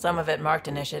home. Some of it marked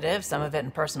initiative, some of it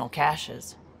in personal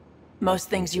caches. Most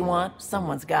things you want,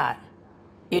 someone's got.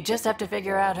 You just have to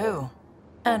figure out who,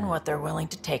 and what they're willing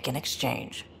to take in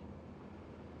exchange.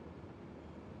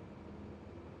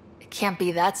 It can't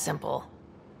be that simple.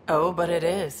 Oh, but it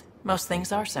is. Most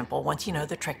things are simple once you know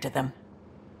the trick to them.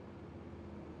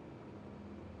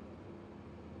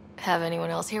 Have anyone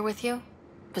else here with you?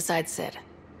 Besides Sid?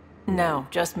 No,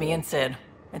 just me and Sid.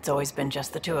 It's always been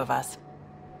just the two of us.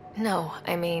 No,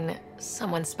 I mean,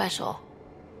 someone special.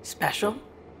 Special?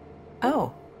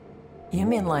 Oh. You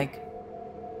mean like...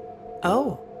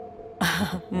 Oh.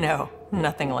 No,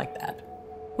 nothing like that.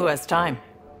 Who has time?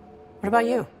 What about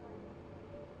you?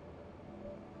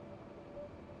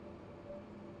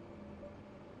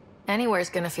 Anywhere's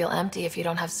gonna feel empty if you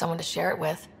don't have someone to share it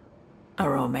with. A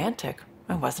romantic?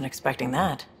 I wasn't expecting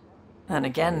that. And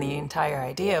again, the entire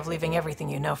idea of leaving everything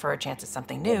you know for a chance at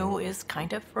something new is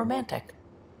kind of romantic.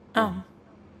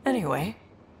 Anyway.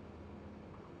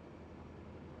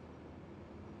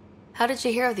 How did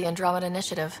you hear of the Andromeda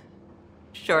Initiative?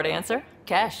 Short answer,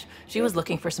 Cash. She was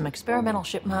looking for some experimental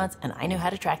ship mods, and I knew how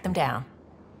to track them down.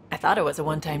 I thought it was a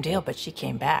one-time deal, but she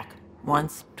came back.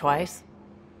 Once, twice.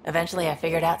 Eventually, I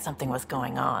figured out something was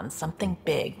going on, something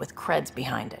big with creds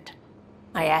behind it.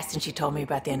 I asked and she told me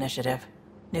about the initiative.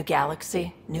 New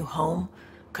galaxy, new home.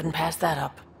 Couldn't pass that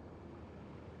up.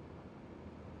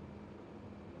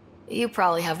 You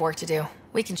probably have work to do.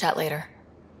 We can chat later.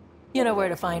 You know where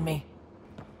to find me.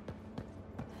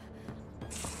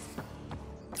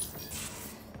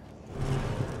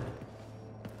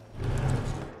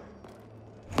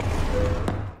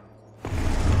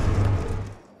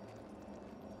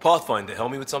 Pathfinder,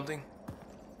 help me with something?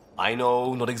 I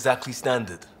know, not exactly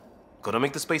standard. Gotta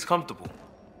make the space comfortable.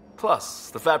 Plus,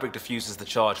 the fabric diffuses the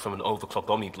charge from an overclocked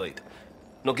Omni blade.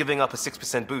 Not giving up a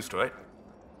 6% boost, right?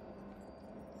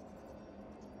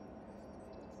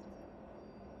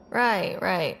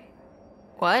 Right.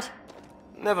 What?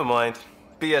 Never mind.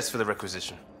 BS for the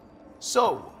requisition.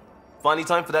 So, finally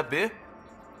time for that beer?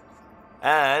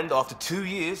 And after 2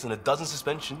 years and a dozen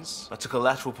suspensions, I took a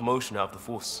lateral promotion out of the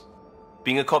force.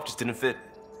 Being a cop just didn't fit.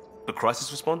 But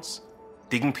crisis response?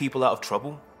 Digging people out of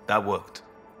trouble? That worked.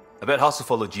 I bet Hustle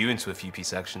followed you into a few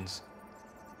peace actions.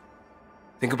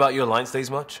 Think about your Alliance days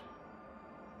much?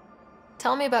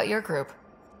 Tell me about your group.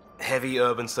 Heavy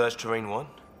Urban Search Terrain 1?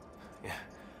 Yeah.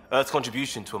 Earth's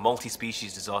contribution to a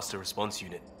multi-species disaster response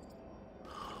unit.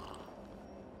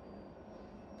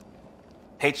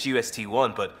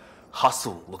 HUST-1, but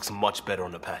Hustle looks much better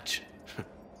on the patch.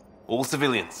 All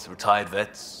civilians, retired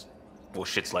vets, or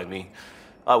shits like me.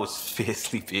 I was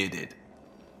fiercely bearded.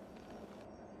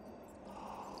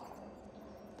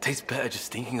 Tastes better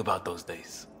just thinking about those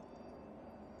days.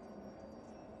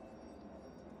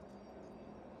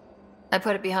 I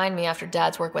put it behind me after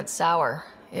Dad's work went sour.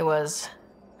 It was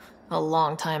a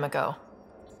long time ago.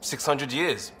 600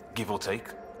 years, give or take.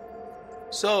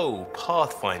 So,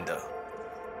 Pathfinder.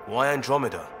 Why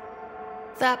Andromeda?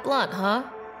 That blunt, huh?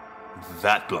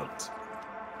 That blunt.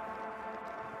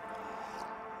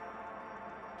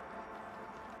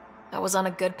 I was on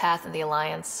a good path in the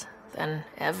Alliance. Then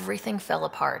everything fell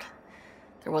apart.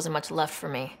 There wasn't much left for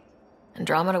me.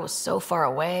 Andromeda was so far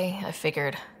away, I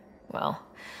figured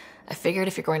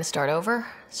if you're going to start over,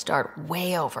 start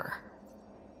way over.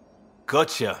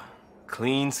 Gotcha.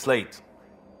 Clean slate.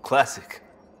 Classic.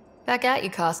 Back at you,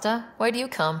 Costa. Why do you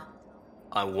come?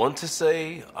 I want to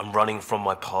say I'm running from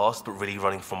my past, but really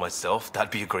running from myself.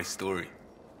 That'd be a great story.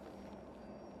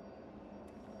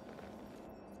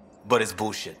 But it's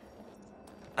bullshit.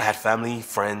 I had family,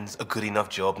 friends, a good enough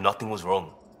job, nothing was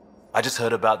wrong. I just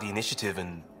heard about the initiative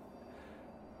and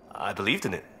I believed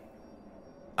in it.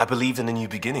 I believed in a new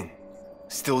beginning.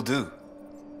 Still do.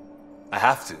 I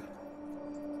have to.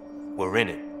 We're in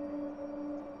it.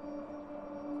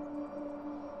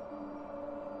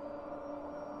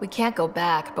 We can't go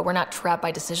back, but we're not trapped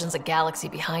by decisions a galaxy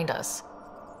behind us.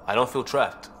 I don't feel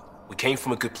trapped. We came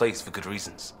from a good place for good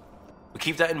reasons. We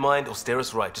keep that in mind or steer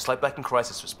us right, just like back in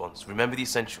Crisis Response. Remember the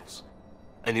essentials.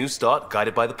 A new start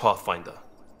guided by the Pathfinder.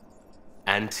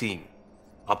 And team.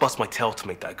 I'll bust my tail to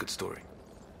make that a good story.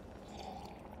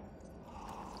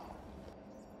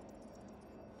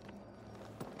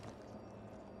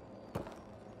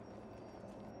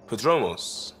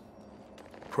 Prodromos.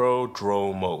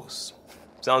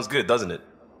 Sounds good, doesn't it?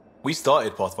 We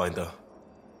started Pathfinder.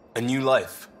 A new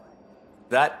life.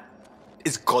 That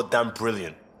is goddamn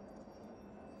brilliant.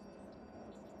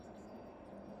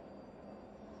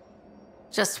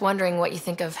 Just wondering what you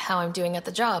think of how I'm doing at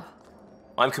the job.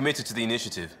 I'm committed to the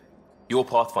initiative. You're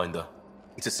Pathfinder.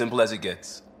 It's as simple as it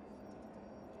gets.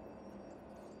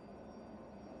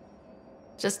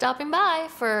 Just stopping by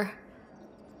for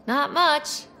not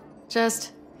much.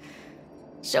 Just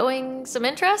showing some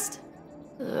interest?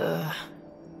 Ugh.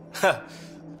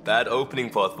 Bad opening,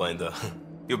 Pathfinder.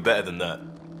 You're better than that.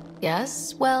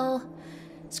 Yes, well,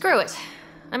 screw it.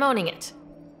 I'm owning it.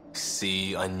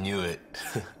 See, I knew it.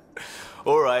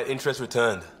 Alright, interest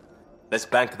returned. Let's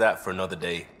bank that for another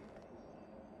day.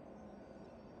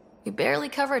 You barely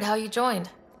covered how you joined.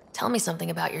 Tell me something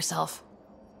about yourself.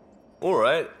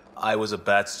 Alright, I was a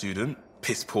bad student,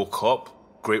 piss poor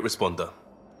cop, great responder.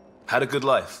 Had a good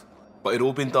life, but it'd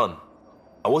all been done.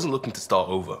 I wasn't looking to start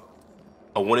over.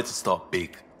 I wanted to start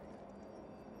big.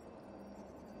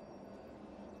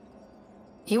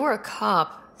 You were a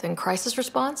cop, then crisis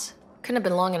response? Couldn't have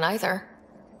been long in either.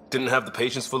 Didn't have the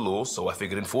patience for law, so I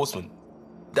figured enforcement.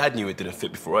 Dad knew it didn't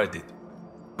fit before I did.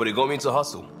 But it got me into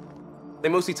hustle. They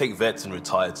mostly take vets and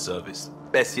retired service.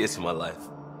 Best years of my life.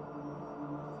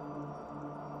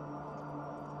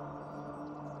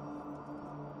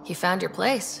 You found your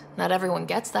place. Not everyone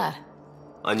gets that.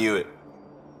 I knew it.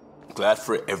 Glad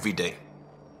for it every day.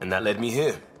 And that led me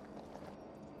here.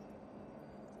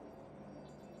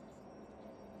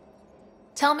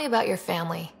 Tell me about your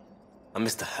family. I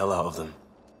miss the hell out of them.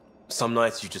 Some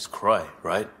nights you just cry,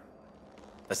 right?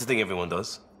 That's the thing everyone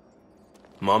does.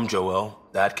 Mom Joelle,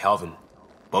 Dad Calvin.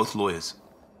 Both lawyers.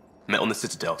 Met on the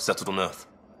Citadel, settled on Earth.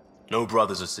 No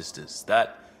brothers or sisters.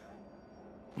 That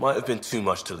might have been too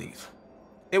much to leave.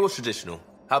 It was traditional.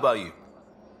 How about you?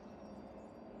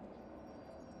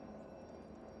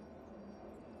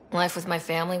 Life with my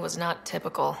family was not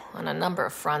typical on a number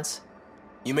of fronts.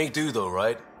 You may do though,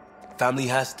 right? Family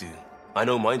has to. I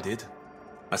know mine did.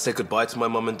 I said goodbye to my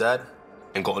mum and dad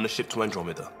and got on a ship to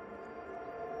Andromeda.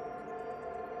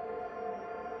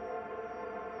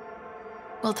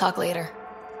 We'll talk later.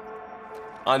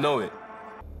 I know it.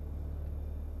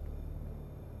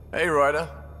 Hey, Ryder.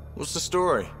 What's the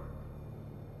story?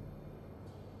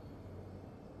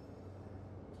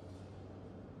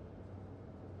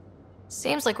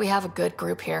 Seems like we have a good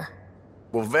group here.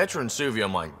 Well, veteran Suvi are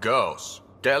my girls.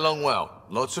 Get along well.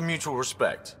 Lots of mutual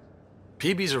respect.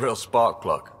 PB's a real spark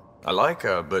plug. I like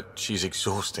her, but she's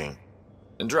exhausting.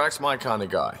 And Drax's my kind of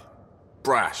guy.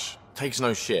 Brash. Takes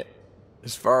no shit.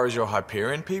 As far as your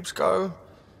Hyperion peeps go,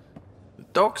 the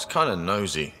Doc's kind of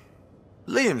nosy.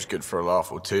 Liam's good for a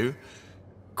laugh or two.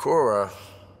 Cora,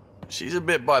 she's a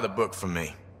bit by the book for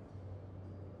me.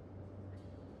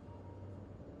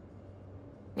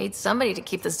 Need somebody to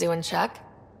keep the zoo in check.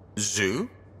 Zoo?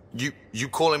 You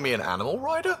calling me an animal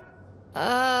rider?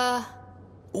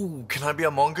 Ooh, can I be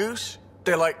a mongoose?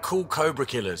 They're like cool cobra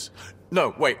killers.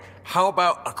 No, wait, how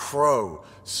about a crow?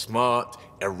 Smart,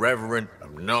 irreverent,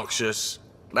 obnoxious.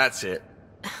 That's it.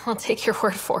 I'll take your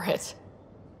word for it.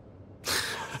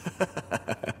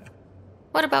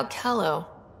 What about Kello?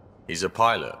 He's a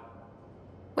pilot.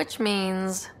 Which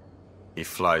means... He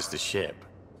flies the ship.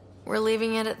 we're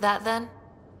leaving it at that then?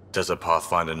 Does a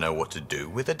Pathfinder know what to do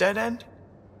with a dead end?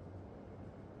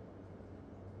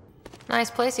 Nice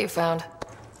place you found.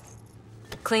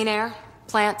 Clean air,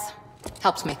 plants,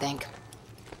 helps me think.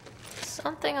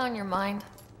 Something on your mind?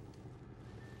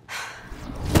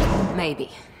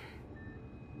 Maybe.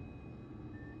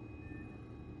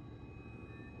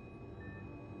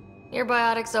 Your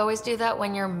biotics always do that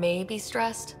when you're maybe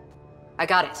stressed? I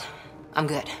got it. I'm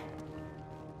good.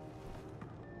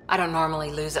 I don't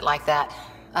normally lose it like that.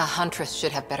 A huntress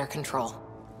should have better control.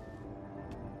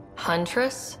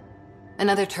 Huntress?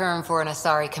 Another term for an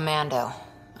Asari commando.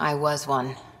 I was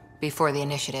one, before the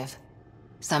initiative.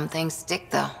 Some things stick,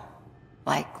 though.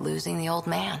 Like losing the old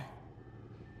man.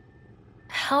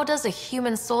 How does a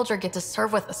human soldier get to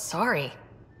serve with Asari?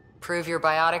 Prove your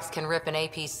biotics can rip an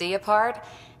APC apart,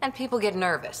 and people get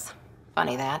nervous.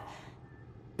 Funny that.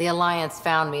 The Alliance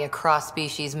found me a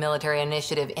cross-species military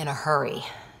initiative in a hurry.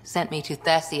 Sent me to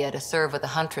Thessia to serve with the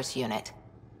Huntress unit.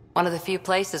 One of the few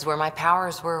places where my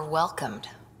powers were welcomed.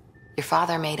 Your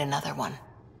father made another one.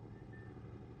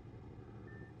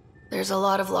 There's a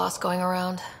lot of loss going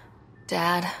around.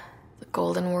 Dad, the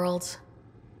Golden Worlds.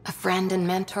 A friend and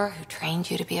mentor who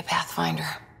trained you to be a Pathfinder.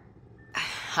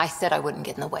 I said I wouldn't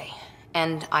get in the way,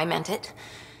 and I meant it.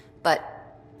 But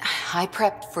I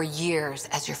prepped for years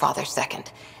as your father's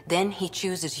second. Then he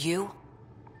chooses you?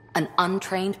 An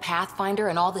untrained Pathfinder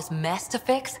and all this mess to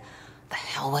fix? The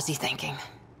hell was he thinking?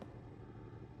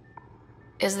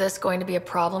 Is this going to be a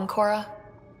problem, Cora?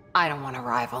 I don't want a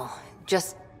rival.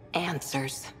 Just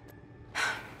answers.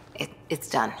 It's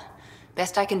done.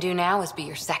 Best I can do now is be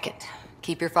your second.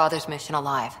 Keep your father's mission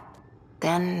alive.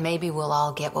 Then maybe we'll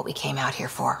all get what we came out here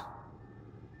for.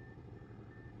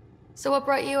 So what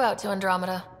brought you out to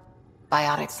Andromeda?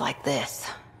 Biotics like this.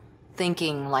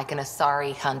 Thinking like an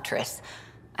Asari huntress.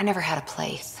 I never had a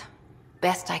place.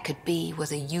 Best I could be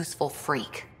was a useful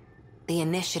freak. The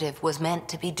initiative was meant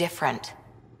to be different.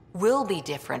 Will be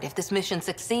different if this mission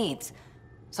succeeds.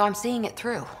 So I'm seeing it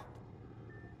through.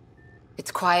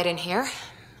 It's quiet in here.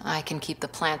 I can keep the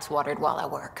plants watered while I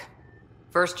work.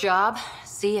 First job,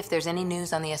 see if there's any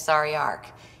news on the Asari Ark.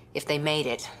 If they made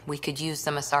it, we could use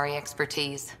some Asari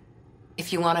expertise.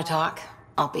 If you want to talk,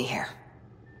 I'll be here.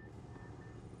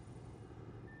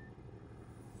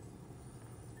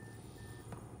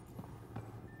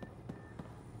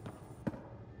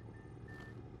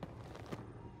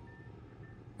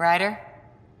 Ryder?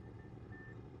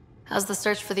 How's the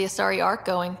search for the Asari Ark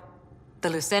going? The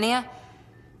Lucinia?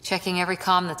 Checking every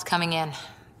comm that's coming in.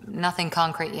 Nothing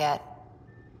concrete yet.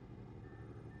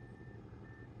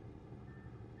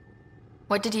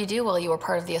 What did you do while you were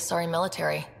part of the Asari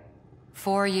military?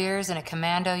 4 years in a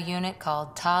commando unit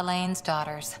called Talane's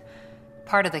Daughters.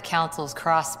 Part of the Council's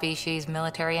cross-species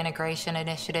military integration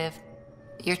initiative.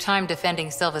 Your time defending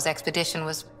Silva's expedition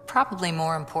was probably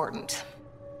more important.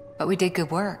 But we did good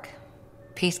work.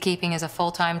 Peacekeeping is a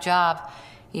full-time job,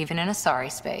 even in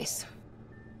Asari space.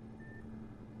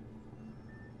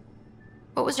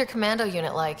 What was your commando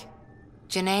unit like?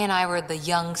 Janae and I were the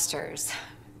youngsters.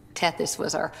 Tethys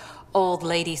was our old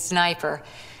lady sniper.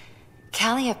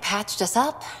 Kalia patched us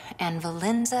up, and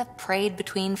Valenza prayed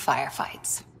between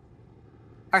firefights.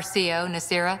 Our CO,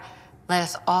 Nasira, led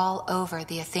us all over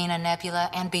the Athena Nebula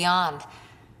and beyond.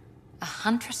 A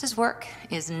huntress's work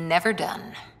is never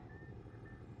done.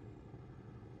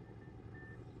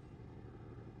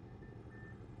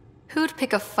 Who'd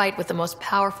pick a fight with the most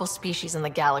powerful species in the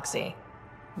galaxy?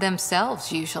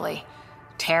 Themselves, usually.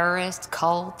 Terrorists,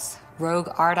 cults, rogue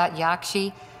Ardat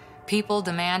Yakshi, people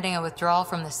demanding a withdrawal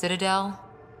from the Citadel.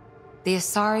 The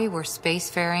Asari were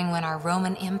spacefaring when our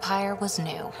Roman Empire was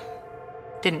new.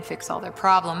 Didn't fix all their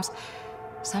problems.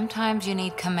 Sometimes you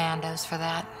need commandos for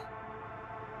that.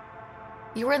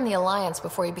 You were in the Alliance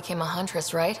before you became a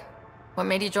Huntress, right? What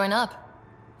made you join up?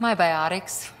 My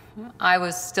biotics. I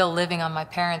was still living on my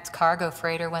parents' cargo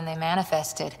freighter when they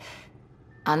manifested.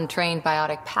 Untrained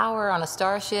biotic power on a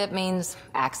starship means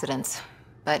accidents,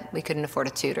 but we couldn't afford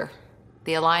a tutor.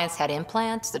 The Alliance had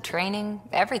implants, the training,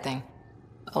 everything.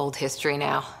 Old history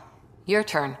now. Your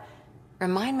turn.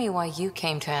 Remind me why you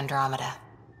came to Andromeda.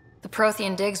 The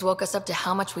Prothean digs woke us up to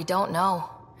how much we don't know,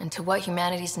 and to what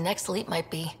humanity's next leap might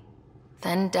be.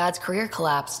 Then Dad's career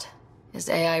collapsed. His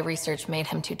AI research made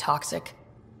him too toxic.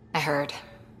 I heard.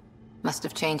 Must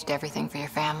have changed everything for your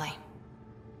family.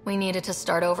 We needed to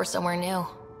start over somewhere new.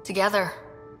 Together.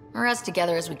 Or as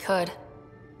together as we could.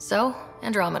 So,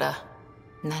 Andromeda.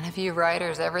 None of you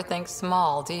Ryders ever think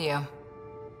small, do you?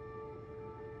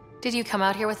 Did you come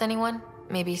out here with anyone?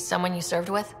 Maybe someone you served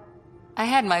with? I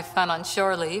had my fun on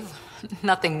shore leave.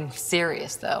 Nothing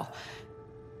serious, though.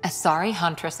 Asari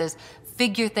Huntresses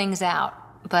figure things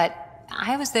out, but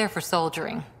I was there for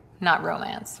soldiering, not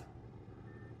romance.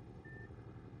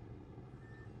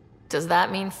 Does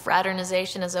that mean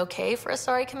fraternization is okay for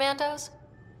Asari commandos?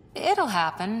 It'll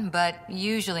happen, but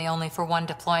usually only for one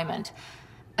deployment.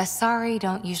 Asari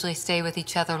don't usually stay with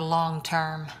each other long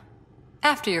term.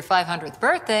 After your 500th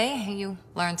birthday, you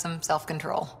learn some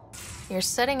self-control. You're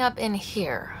setting up in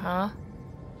here, huh?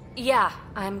 Yeah,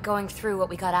 I'm going through what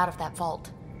we got out of that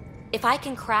vault. If I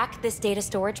can crack this data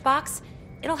storage box,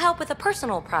 it'll help with a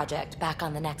personal project back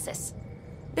on the Nexus.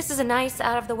 This is a nice,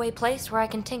 out-of-the-way place where I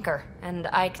can tinker, and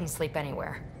I can sleep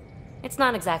anywhere. It's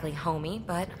not exactly homey,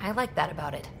 but I like that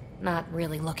about it. Not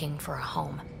really looking for a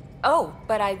home. Oh,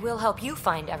 but I will help you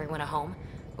find everyone a home.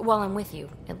 While I'm with you,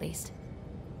 at least.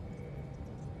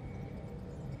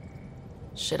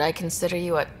 Should I consider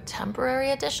you a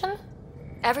temporary addition?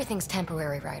 Everything's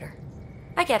temporary, Ryder.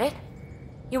 I get it.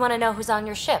 You want to know who's on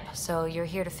your ship, so you're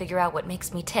here to figure out what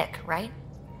makes me tick, right?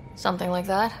 Something like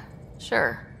that?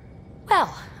 Sure.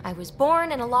 Well, I was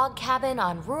born in a log cabin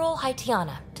on rural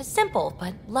Haitiana to simple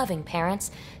but loving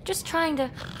parents, just trying to...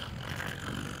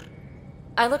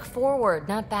 I look forward,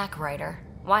 not back, Ryder.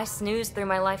 Why snooze through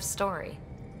my life story?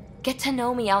 Get to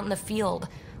know me out in the field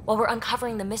while we're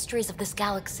uncovering the mysteries of this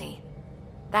galaxy.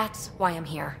 That's why I'm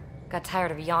here. Got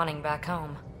tired of yawning back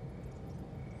home.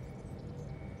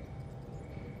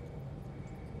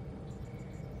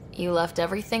 You left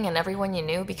everything and everyone you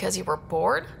knew because you were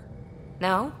bored?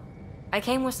 No. I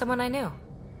came with someone I knew.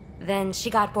 Then she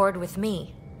got bored with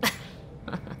me.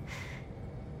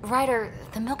 Ryder,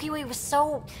 the Milky Way was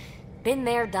so... been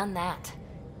there, done that.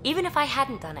 Even if I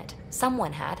hadn't done it,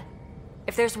 someone had.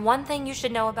 If there's one thing you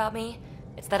should know about me,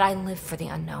 it's that I live for the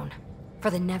unknown. For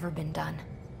the never been done.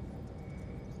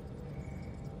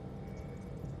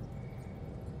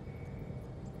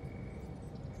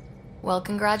 Well,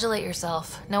 congratulate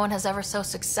yourself. No one has ever so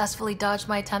successfully dodged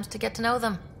my attempts to get to know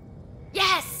them.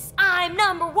 Yes! I'm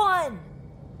 #1!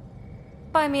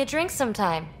 Buy me a drink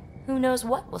sometime. Who knows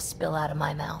what will spill out of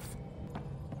my mouth.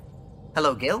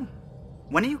 Hello, Gil.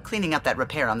 When are you cleaning up that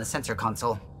repair on the sensor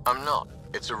console? I'm not.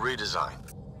 It's a redesign.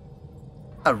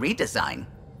 A redesign?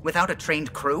 Without a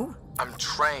trained crew? I'm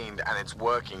trained and it's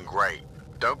working great.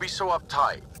 Don't be so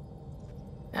uptight.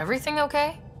 Everything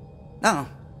okay? Oh,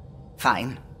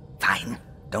 fine. Fine.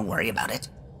 Don't worry about it.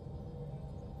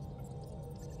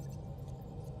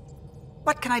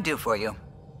 What can I do for you?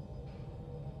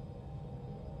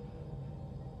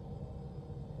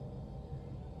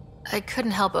 I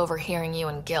couldn't help overhearing you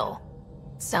and Gil.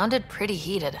 Sounded pretty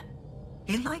heated.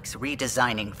 He likes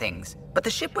redesigning things, but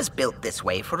the ship was built this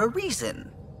way for a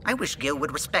reason. I wish Gil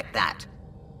would respect that.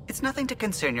 It's nothing to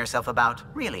concern yourself about,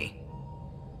 really.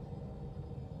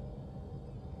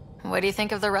 What do you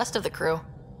think of the rest of the crew?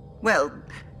 Well,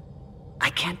 I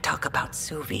can't talk about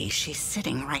Suvi. She's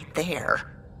sitting right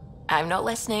there. I'm not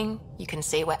listening. You can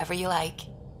say whatever you like.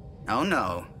 Oh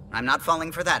no, I'm not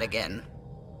falling for that again.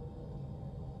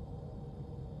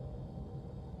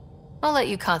 I'll let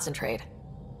you concentrate.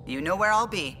 You know where I'll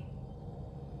be.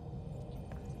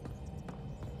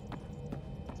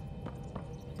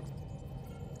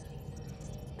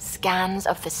 Scans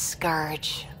of the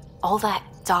Scourge. All that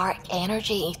dark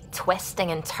energy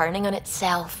twisting and turning on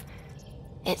itself.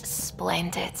 It's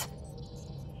splendid.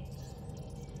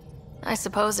 I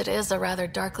suppose it is a rather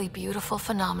darkly beautiful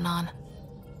phenomenon.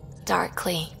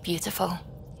 Darkly beautiful.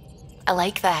 I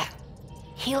like that.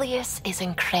 Helios is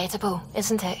incredible,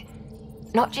 isn't it?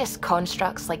 Not just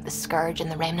constructs like the Scourge and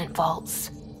the Remnant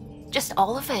Vaults. Just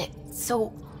all of it.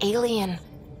 So alien.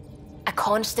 A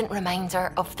constant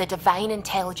reminder of the divine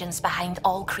intelligence behind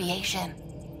all creation.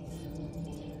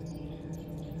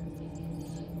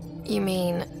 You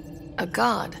mean a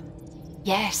god?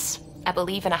 Yes, I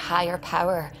believe in a higher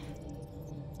power.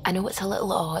 I know it's a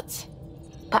little odd,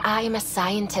 but I am a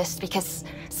scientist because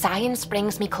science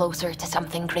brings me closer to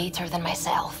something greater than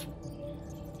myself.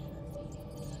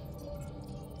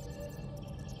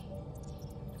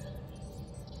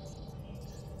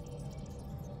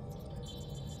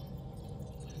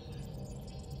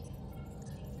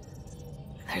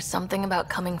 There's something about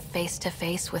coming face to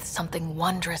face with something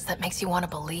wondrous that makes you want to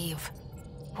believe.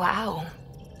 Wow.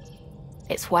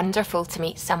 It's wonderful to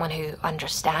meet someone who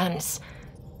understands.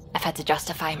 I've had to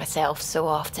justify myself so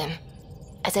often,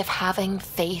 as if having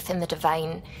faith in the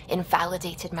divine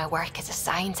invalidated my work as a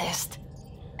scientist,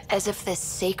 as if this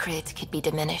sacred could be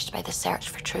diminished by the search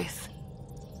for truth.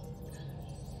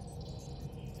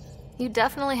 You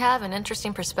definitely have an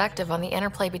interesting perspective on the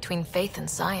interplay between faith and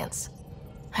science.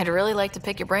 I'd really like to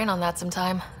pick your brain on that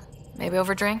sometime. Maybe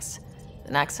over drinks?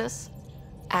 The Nexus?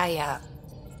 I'd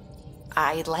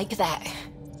like that.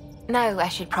 Now I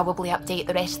should probably update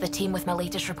the rest of the team with my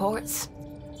latest reports.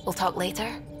 We'll talk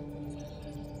later.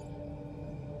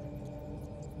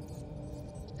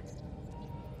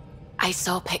 I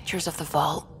saw pictures of the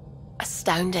vault.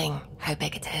 Astounding how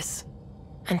big it is.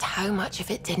 And how much of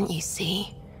it didn't you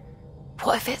see?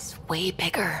 What if it's way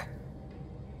bigger?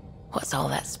 What's all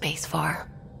that space for?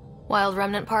 Wild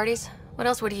remnant parties? What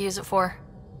else would you use it for?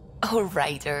 Oh,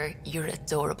 Ryder, you're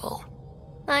adorable.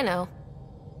 I know.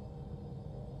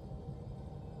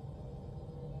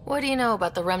 What do you know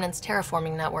about the Remnant's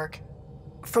terraforming network?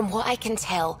 From what I can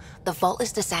tell, the vault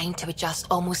is designed to adjust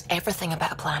almost everything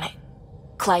about a planet.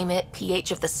 Climate,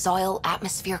 pH of the soil,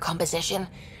 atmosphere composition.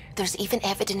 There's even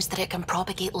evidence that it can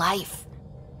propagate life.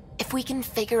 If we can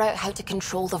figure out how to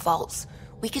control the vaults,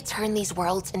 we could turn these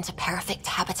worlds into perfect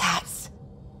habitats.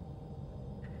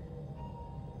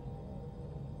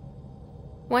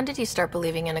 When did you start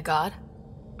believing in a god?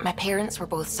 My parents were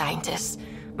both scientists.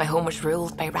 My home was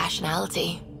ruled by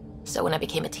rationality. So when I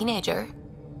became a teenager,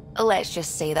 let's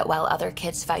just say that while other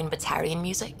kids found Batarian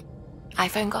music, I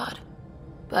found God.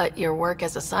 But your work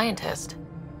as a scientist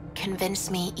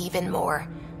convinced me even more,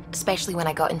 especially when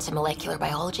I got into molecular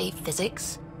biology,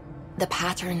 physics. The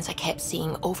patterns I kept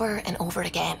seeing over and over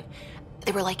again,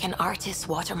 they were like an artist's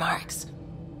watermarks.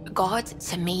 God,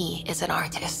 to me, is an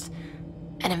artist,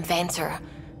 an inventor,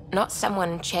 not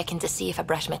someone checking to see if I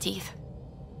brush my teeth.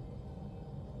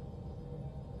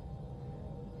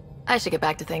 I should get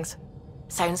back to things.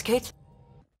 Sounds good.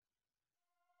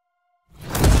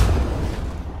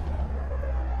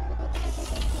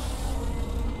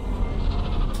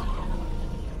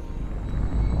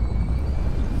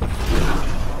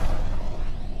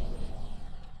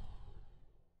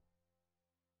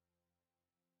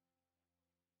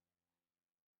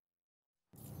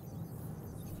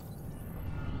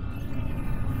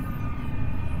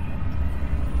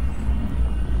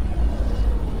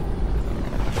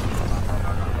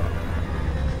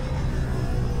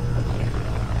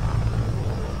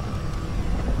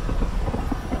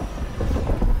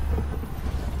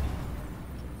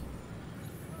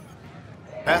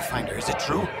 Pathfinder, is it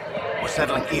true? We're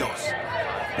settling Eos.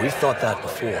 We've thought that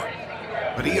before.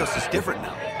 But Eos is different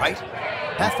now, right?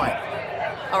 Pathfinder.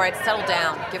 All right, settle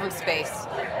down. Give him space.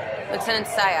 Lieutenant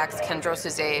Syax,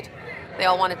 Kendros' aide. They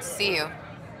all wanted to see you.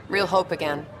 Real hope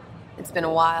again. It's been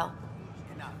a while.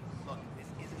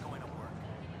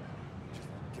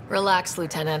 Relax,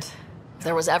 Lieutenant. If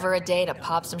there was ever a day to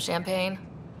pop some champagne...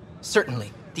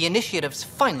 Certainly. The initiative's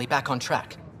finally back on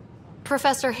track.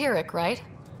 Professor Herrick, right?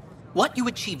 What you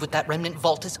achieved with that remnant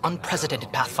vault is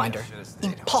unprecedented, Pathfinder.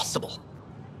 Impossible.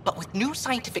 But with new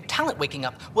scientific talent waking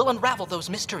up, we'll unravel those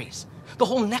mysteries. The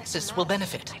whole Nexus will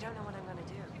benefit. I don't know what I'm gonna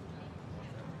do.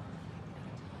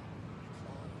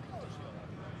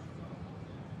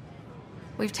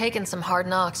 We've taken some hard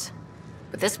knocks,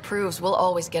 but this proves we'll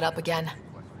always get up again.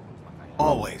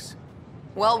 Always.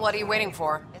 Well, what are you waiting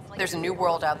for? There's a new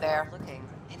world out there.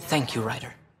 Thank you,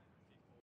 Ryder.